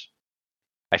computers.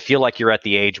 I feel like you're at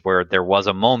the age where there was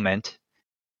a moment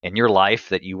in your life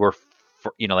that you were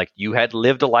for, like you had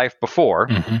lived a life before,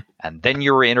 Mm-hmm. and then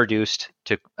you were introduced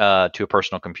to a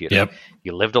personal computer. Yep.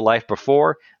 You lived a life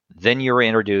before, then you were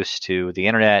introduced to the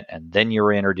internet, and then you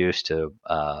were introduced to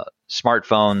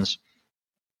smartphones.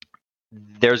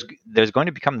 There's going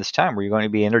to become this time where you're going to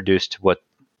be introduced to what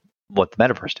the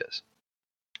metaverse is.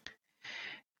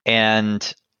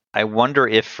 And I wonder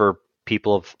if for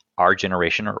people of our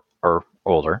generation or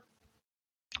older,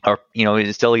 or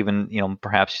still even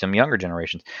perhaps some younger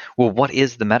generations, well, what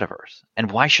is the metaverse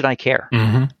and why should I care?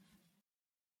 Mm-hmm.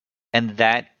 And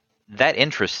that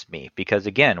interests me, because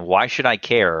again, why should I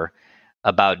care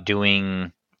about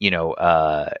doing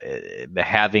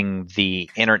having the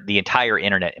entire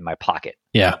internet in my pocket?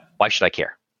 Yeah. Why should I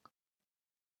care?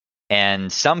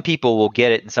 And some people will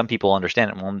get it and some people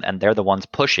understand it, and they're the ones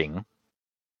pushing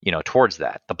towards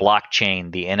that. The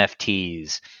blockchain, the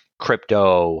NFTs,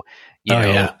 crypto,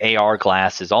 AR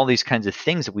glasses, all these kinds of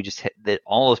things that we just hit, that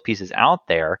all those pieces out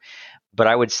there. But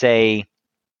I would say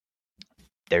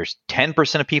there's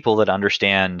 10% of people that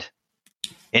understand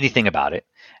anything about it,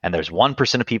 and there's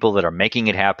 1% of people that are making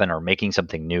it happen or making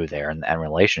something new there and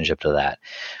relationship to that.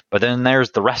 But then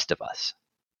there's the rest of us.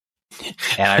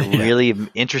 And I really am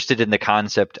interested in the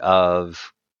concept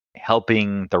of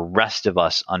helping the rest of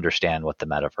us understand what the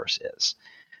metaverse is.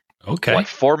 Okay. What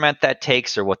format that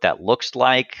takes or what that looks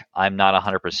like, I'm not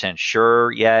 100%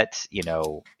 sure yet.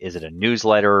 Is it a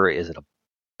newsletter? Is it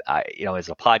is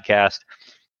it a podcast?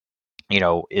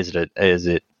 Is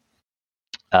it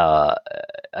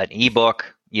an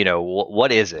ebook?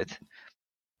 What is it?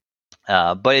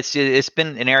 But it's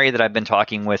been an area that I've been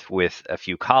talking with a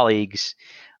few colleagues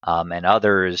and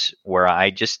others,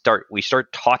 where we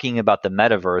start talking about the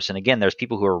metaverse. And again, there's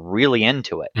people who are really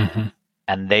into it, mm-hmm.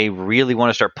 and they really want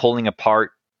to start pulling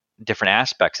apart different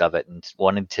aspects of it and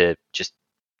wanting to just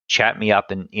chat me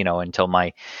up and until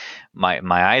my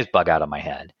eyes bug out of my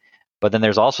head. But then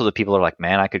there's also the people who are like,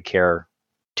 man, I could care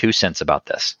 2 cents about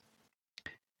this.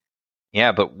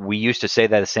 Yeah, but we used to say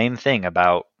that the same thing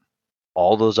about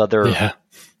all those other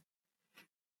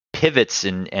pivots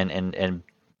and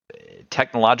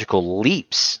technological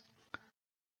leaps.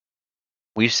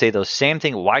 We say those same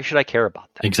things. Why should I care about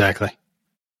that? Exactly.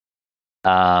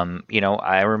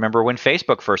 I remember when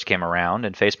Facebook first came around,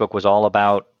 and Facebook was all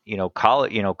about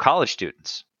college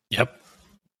students. Yep.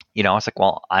 It's like,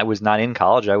 well, I was not in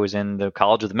college. I was in the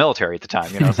college of the military at the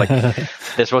time. It's like,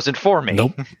 this wasn't for me.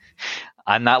 Nope.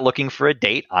 I'm not looking for a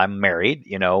date. I'm married,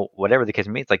 whatever the case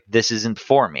may be. It's like, this isn't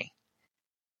for me.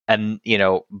 And,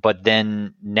 but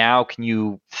then now can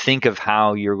you think of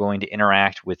how you're going to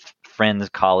interact with friends,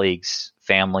 colleagues,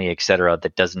 family, etc.,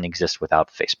 that doesn't exist without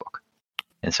Facebook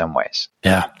in some ways?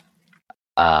 Yeah.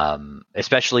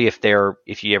 Especially if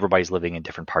everybody's living in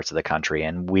different parts of the country,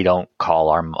 and we don't call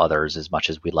our mothers as much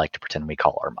as we like to pretend we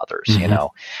call our mothers,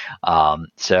 mm-hmm.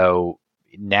 So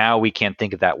now we can't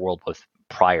think of that world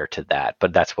prior to that,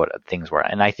 but that's what things were.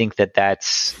 And I think that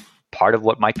that's part of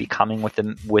what might be coming with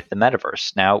the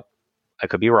metaverse. Now, I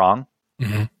could be wrong.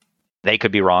 Mm-hmm. They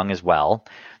could be wrong as well,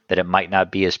 that it might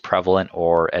not be as prevalent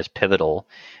or as pivotal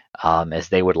as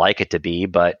they would like it to be.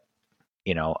 But,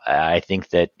 I think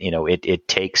that, it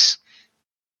takes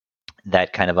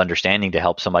that kind of understanding to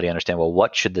help somebody understand, well,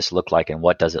 what should this look like and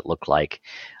what does it look like?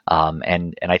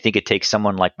 And I think it takes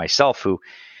someone like myself who,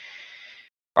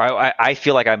 I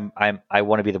feel like I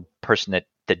want to be the person that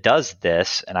does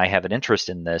this, and I have an interest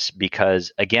in this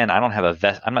because, again, I don't have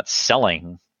I'm not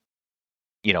selling,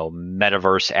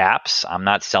 metaverse apps. I'm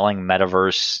not selling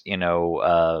metaverse,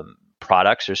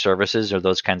 products or services or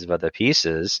those kinds of other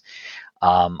pieces.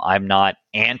 I'm not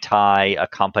anti a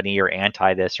company or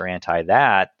anti this or anti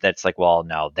that. That's like, well,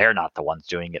 no, they're not the ones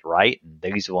doing it right, and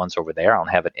these are the ones over there. I don't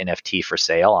have an NFT for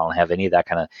sale. I don't have any of that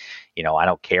kind of, I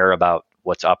don't care about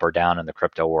what's up or down in the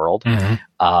crypto world. Mm-hmm.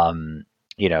 I'm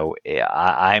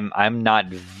not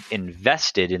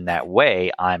invested in that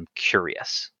way. I'm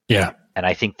curious. Yeah. And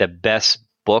I think the best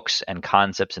books and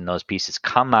concepts in those pieces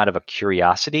come out of a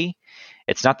curiosity.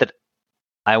 It's not that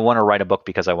I want to write a book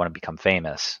because I want to become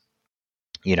famous,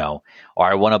 or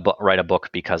I want to write a book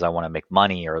because I want to make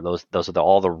money, or those are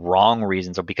all the wrong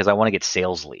reasons, or because I want to get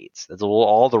sales leads. That's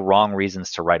all the wrong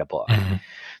reasons to write a book. Mm-hmm.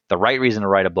 The right reason to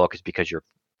write a book is because you're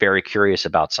very curious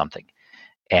about something.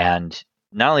 And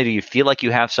not only do you feel like you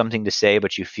have something to say,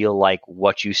 but you feel like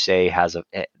what you say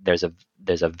there's a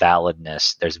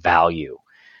validness, there's value.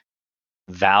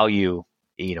 Value,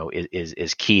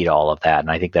 is key to all of that. And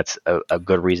I think that's a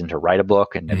good reason to write a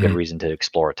book and a good reason to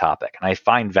explore a topic. And I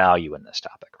find value in this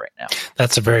topic right now.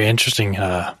 That's a very interesting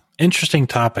interesting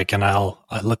topic, and I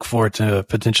look forward to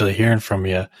potentially hearing from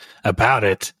you about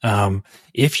it.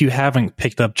 If you haven't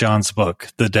picked up John's book,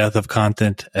 The Death of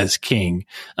Content as King,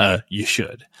 you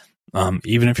should.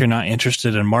 Even if you're not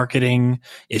interested in marketing,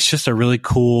 it's just a really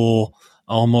cool,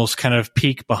 almost kind of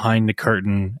peek behind the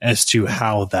curtain as to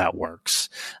how that works.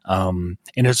 And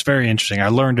it's very interesting. I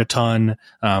learned a ton.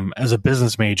 As a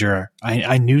business major,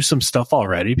 I knew some stuff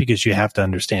already because you have to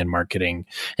understand marketing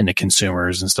and the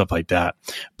consumers and stuff like that.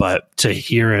 But to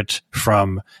hear it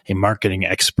from a marketing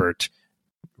expert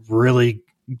really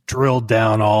drilled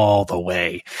down all the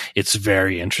way, it's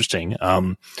very interesting.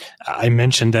 I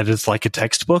mentioned that it's like a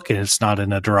textbook, and it's not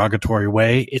in a derogatory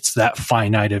way. It's that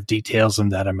finite of details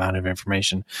and that amount of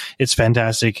information. It's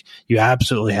fantastic. You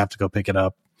absolutely have to go pick it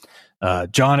up.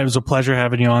 John, it was a pleasure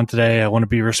having you on today. I want to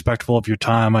be respectful of your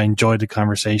time. I enjoyed the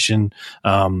conversation.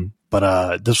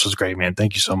 But this was great, man.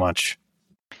 Thank you so much.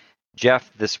 Jeff,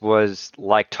 this was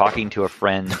like talking to a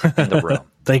friend in the room.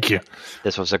 Thank you.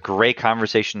 This was a great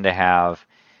conversation to have.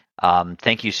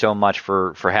 Thank you so much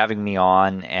for having me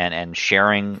on and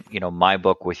sharing, my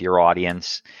book with your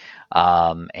audience.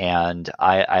 And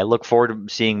I look forward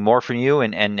to seeing more from you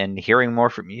and hearing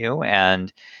more from you.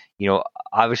 And,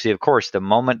 obviously, of course, the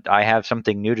moment I have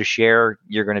something new to share,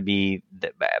 you're going to be,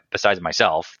 besides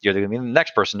myself, you're going to be the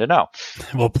next person to know.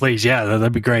 Well, please. Yeah,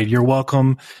 that'd be great. You're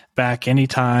welcome back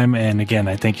anytime. And again,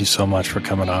 I thank you so much for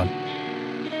coming on.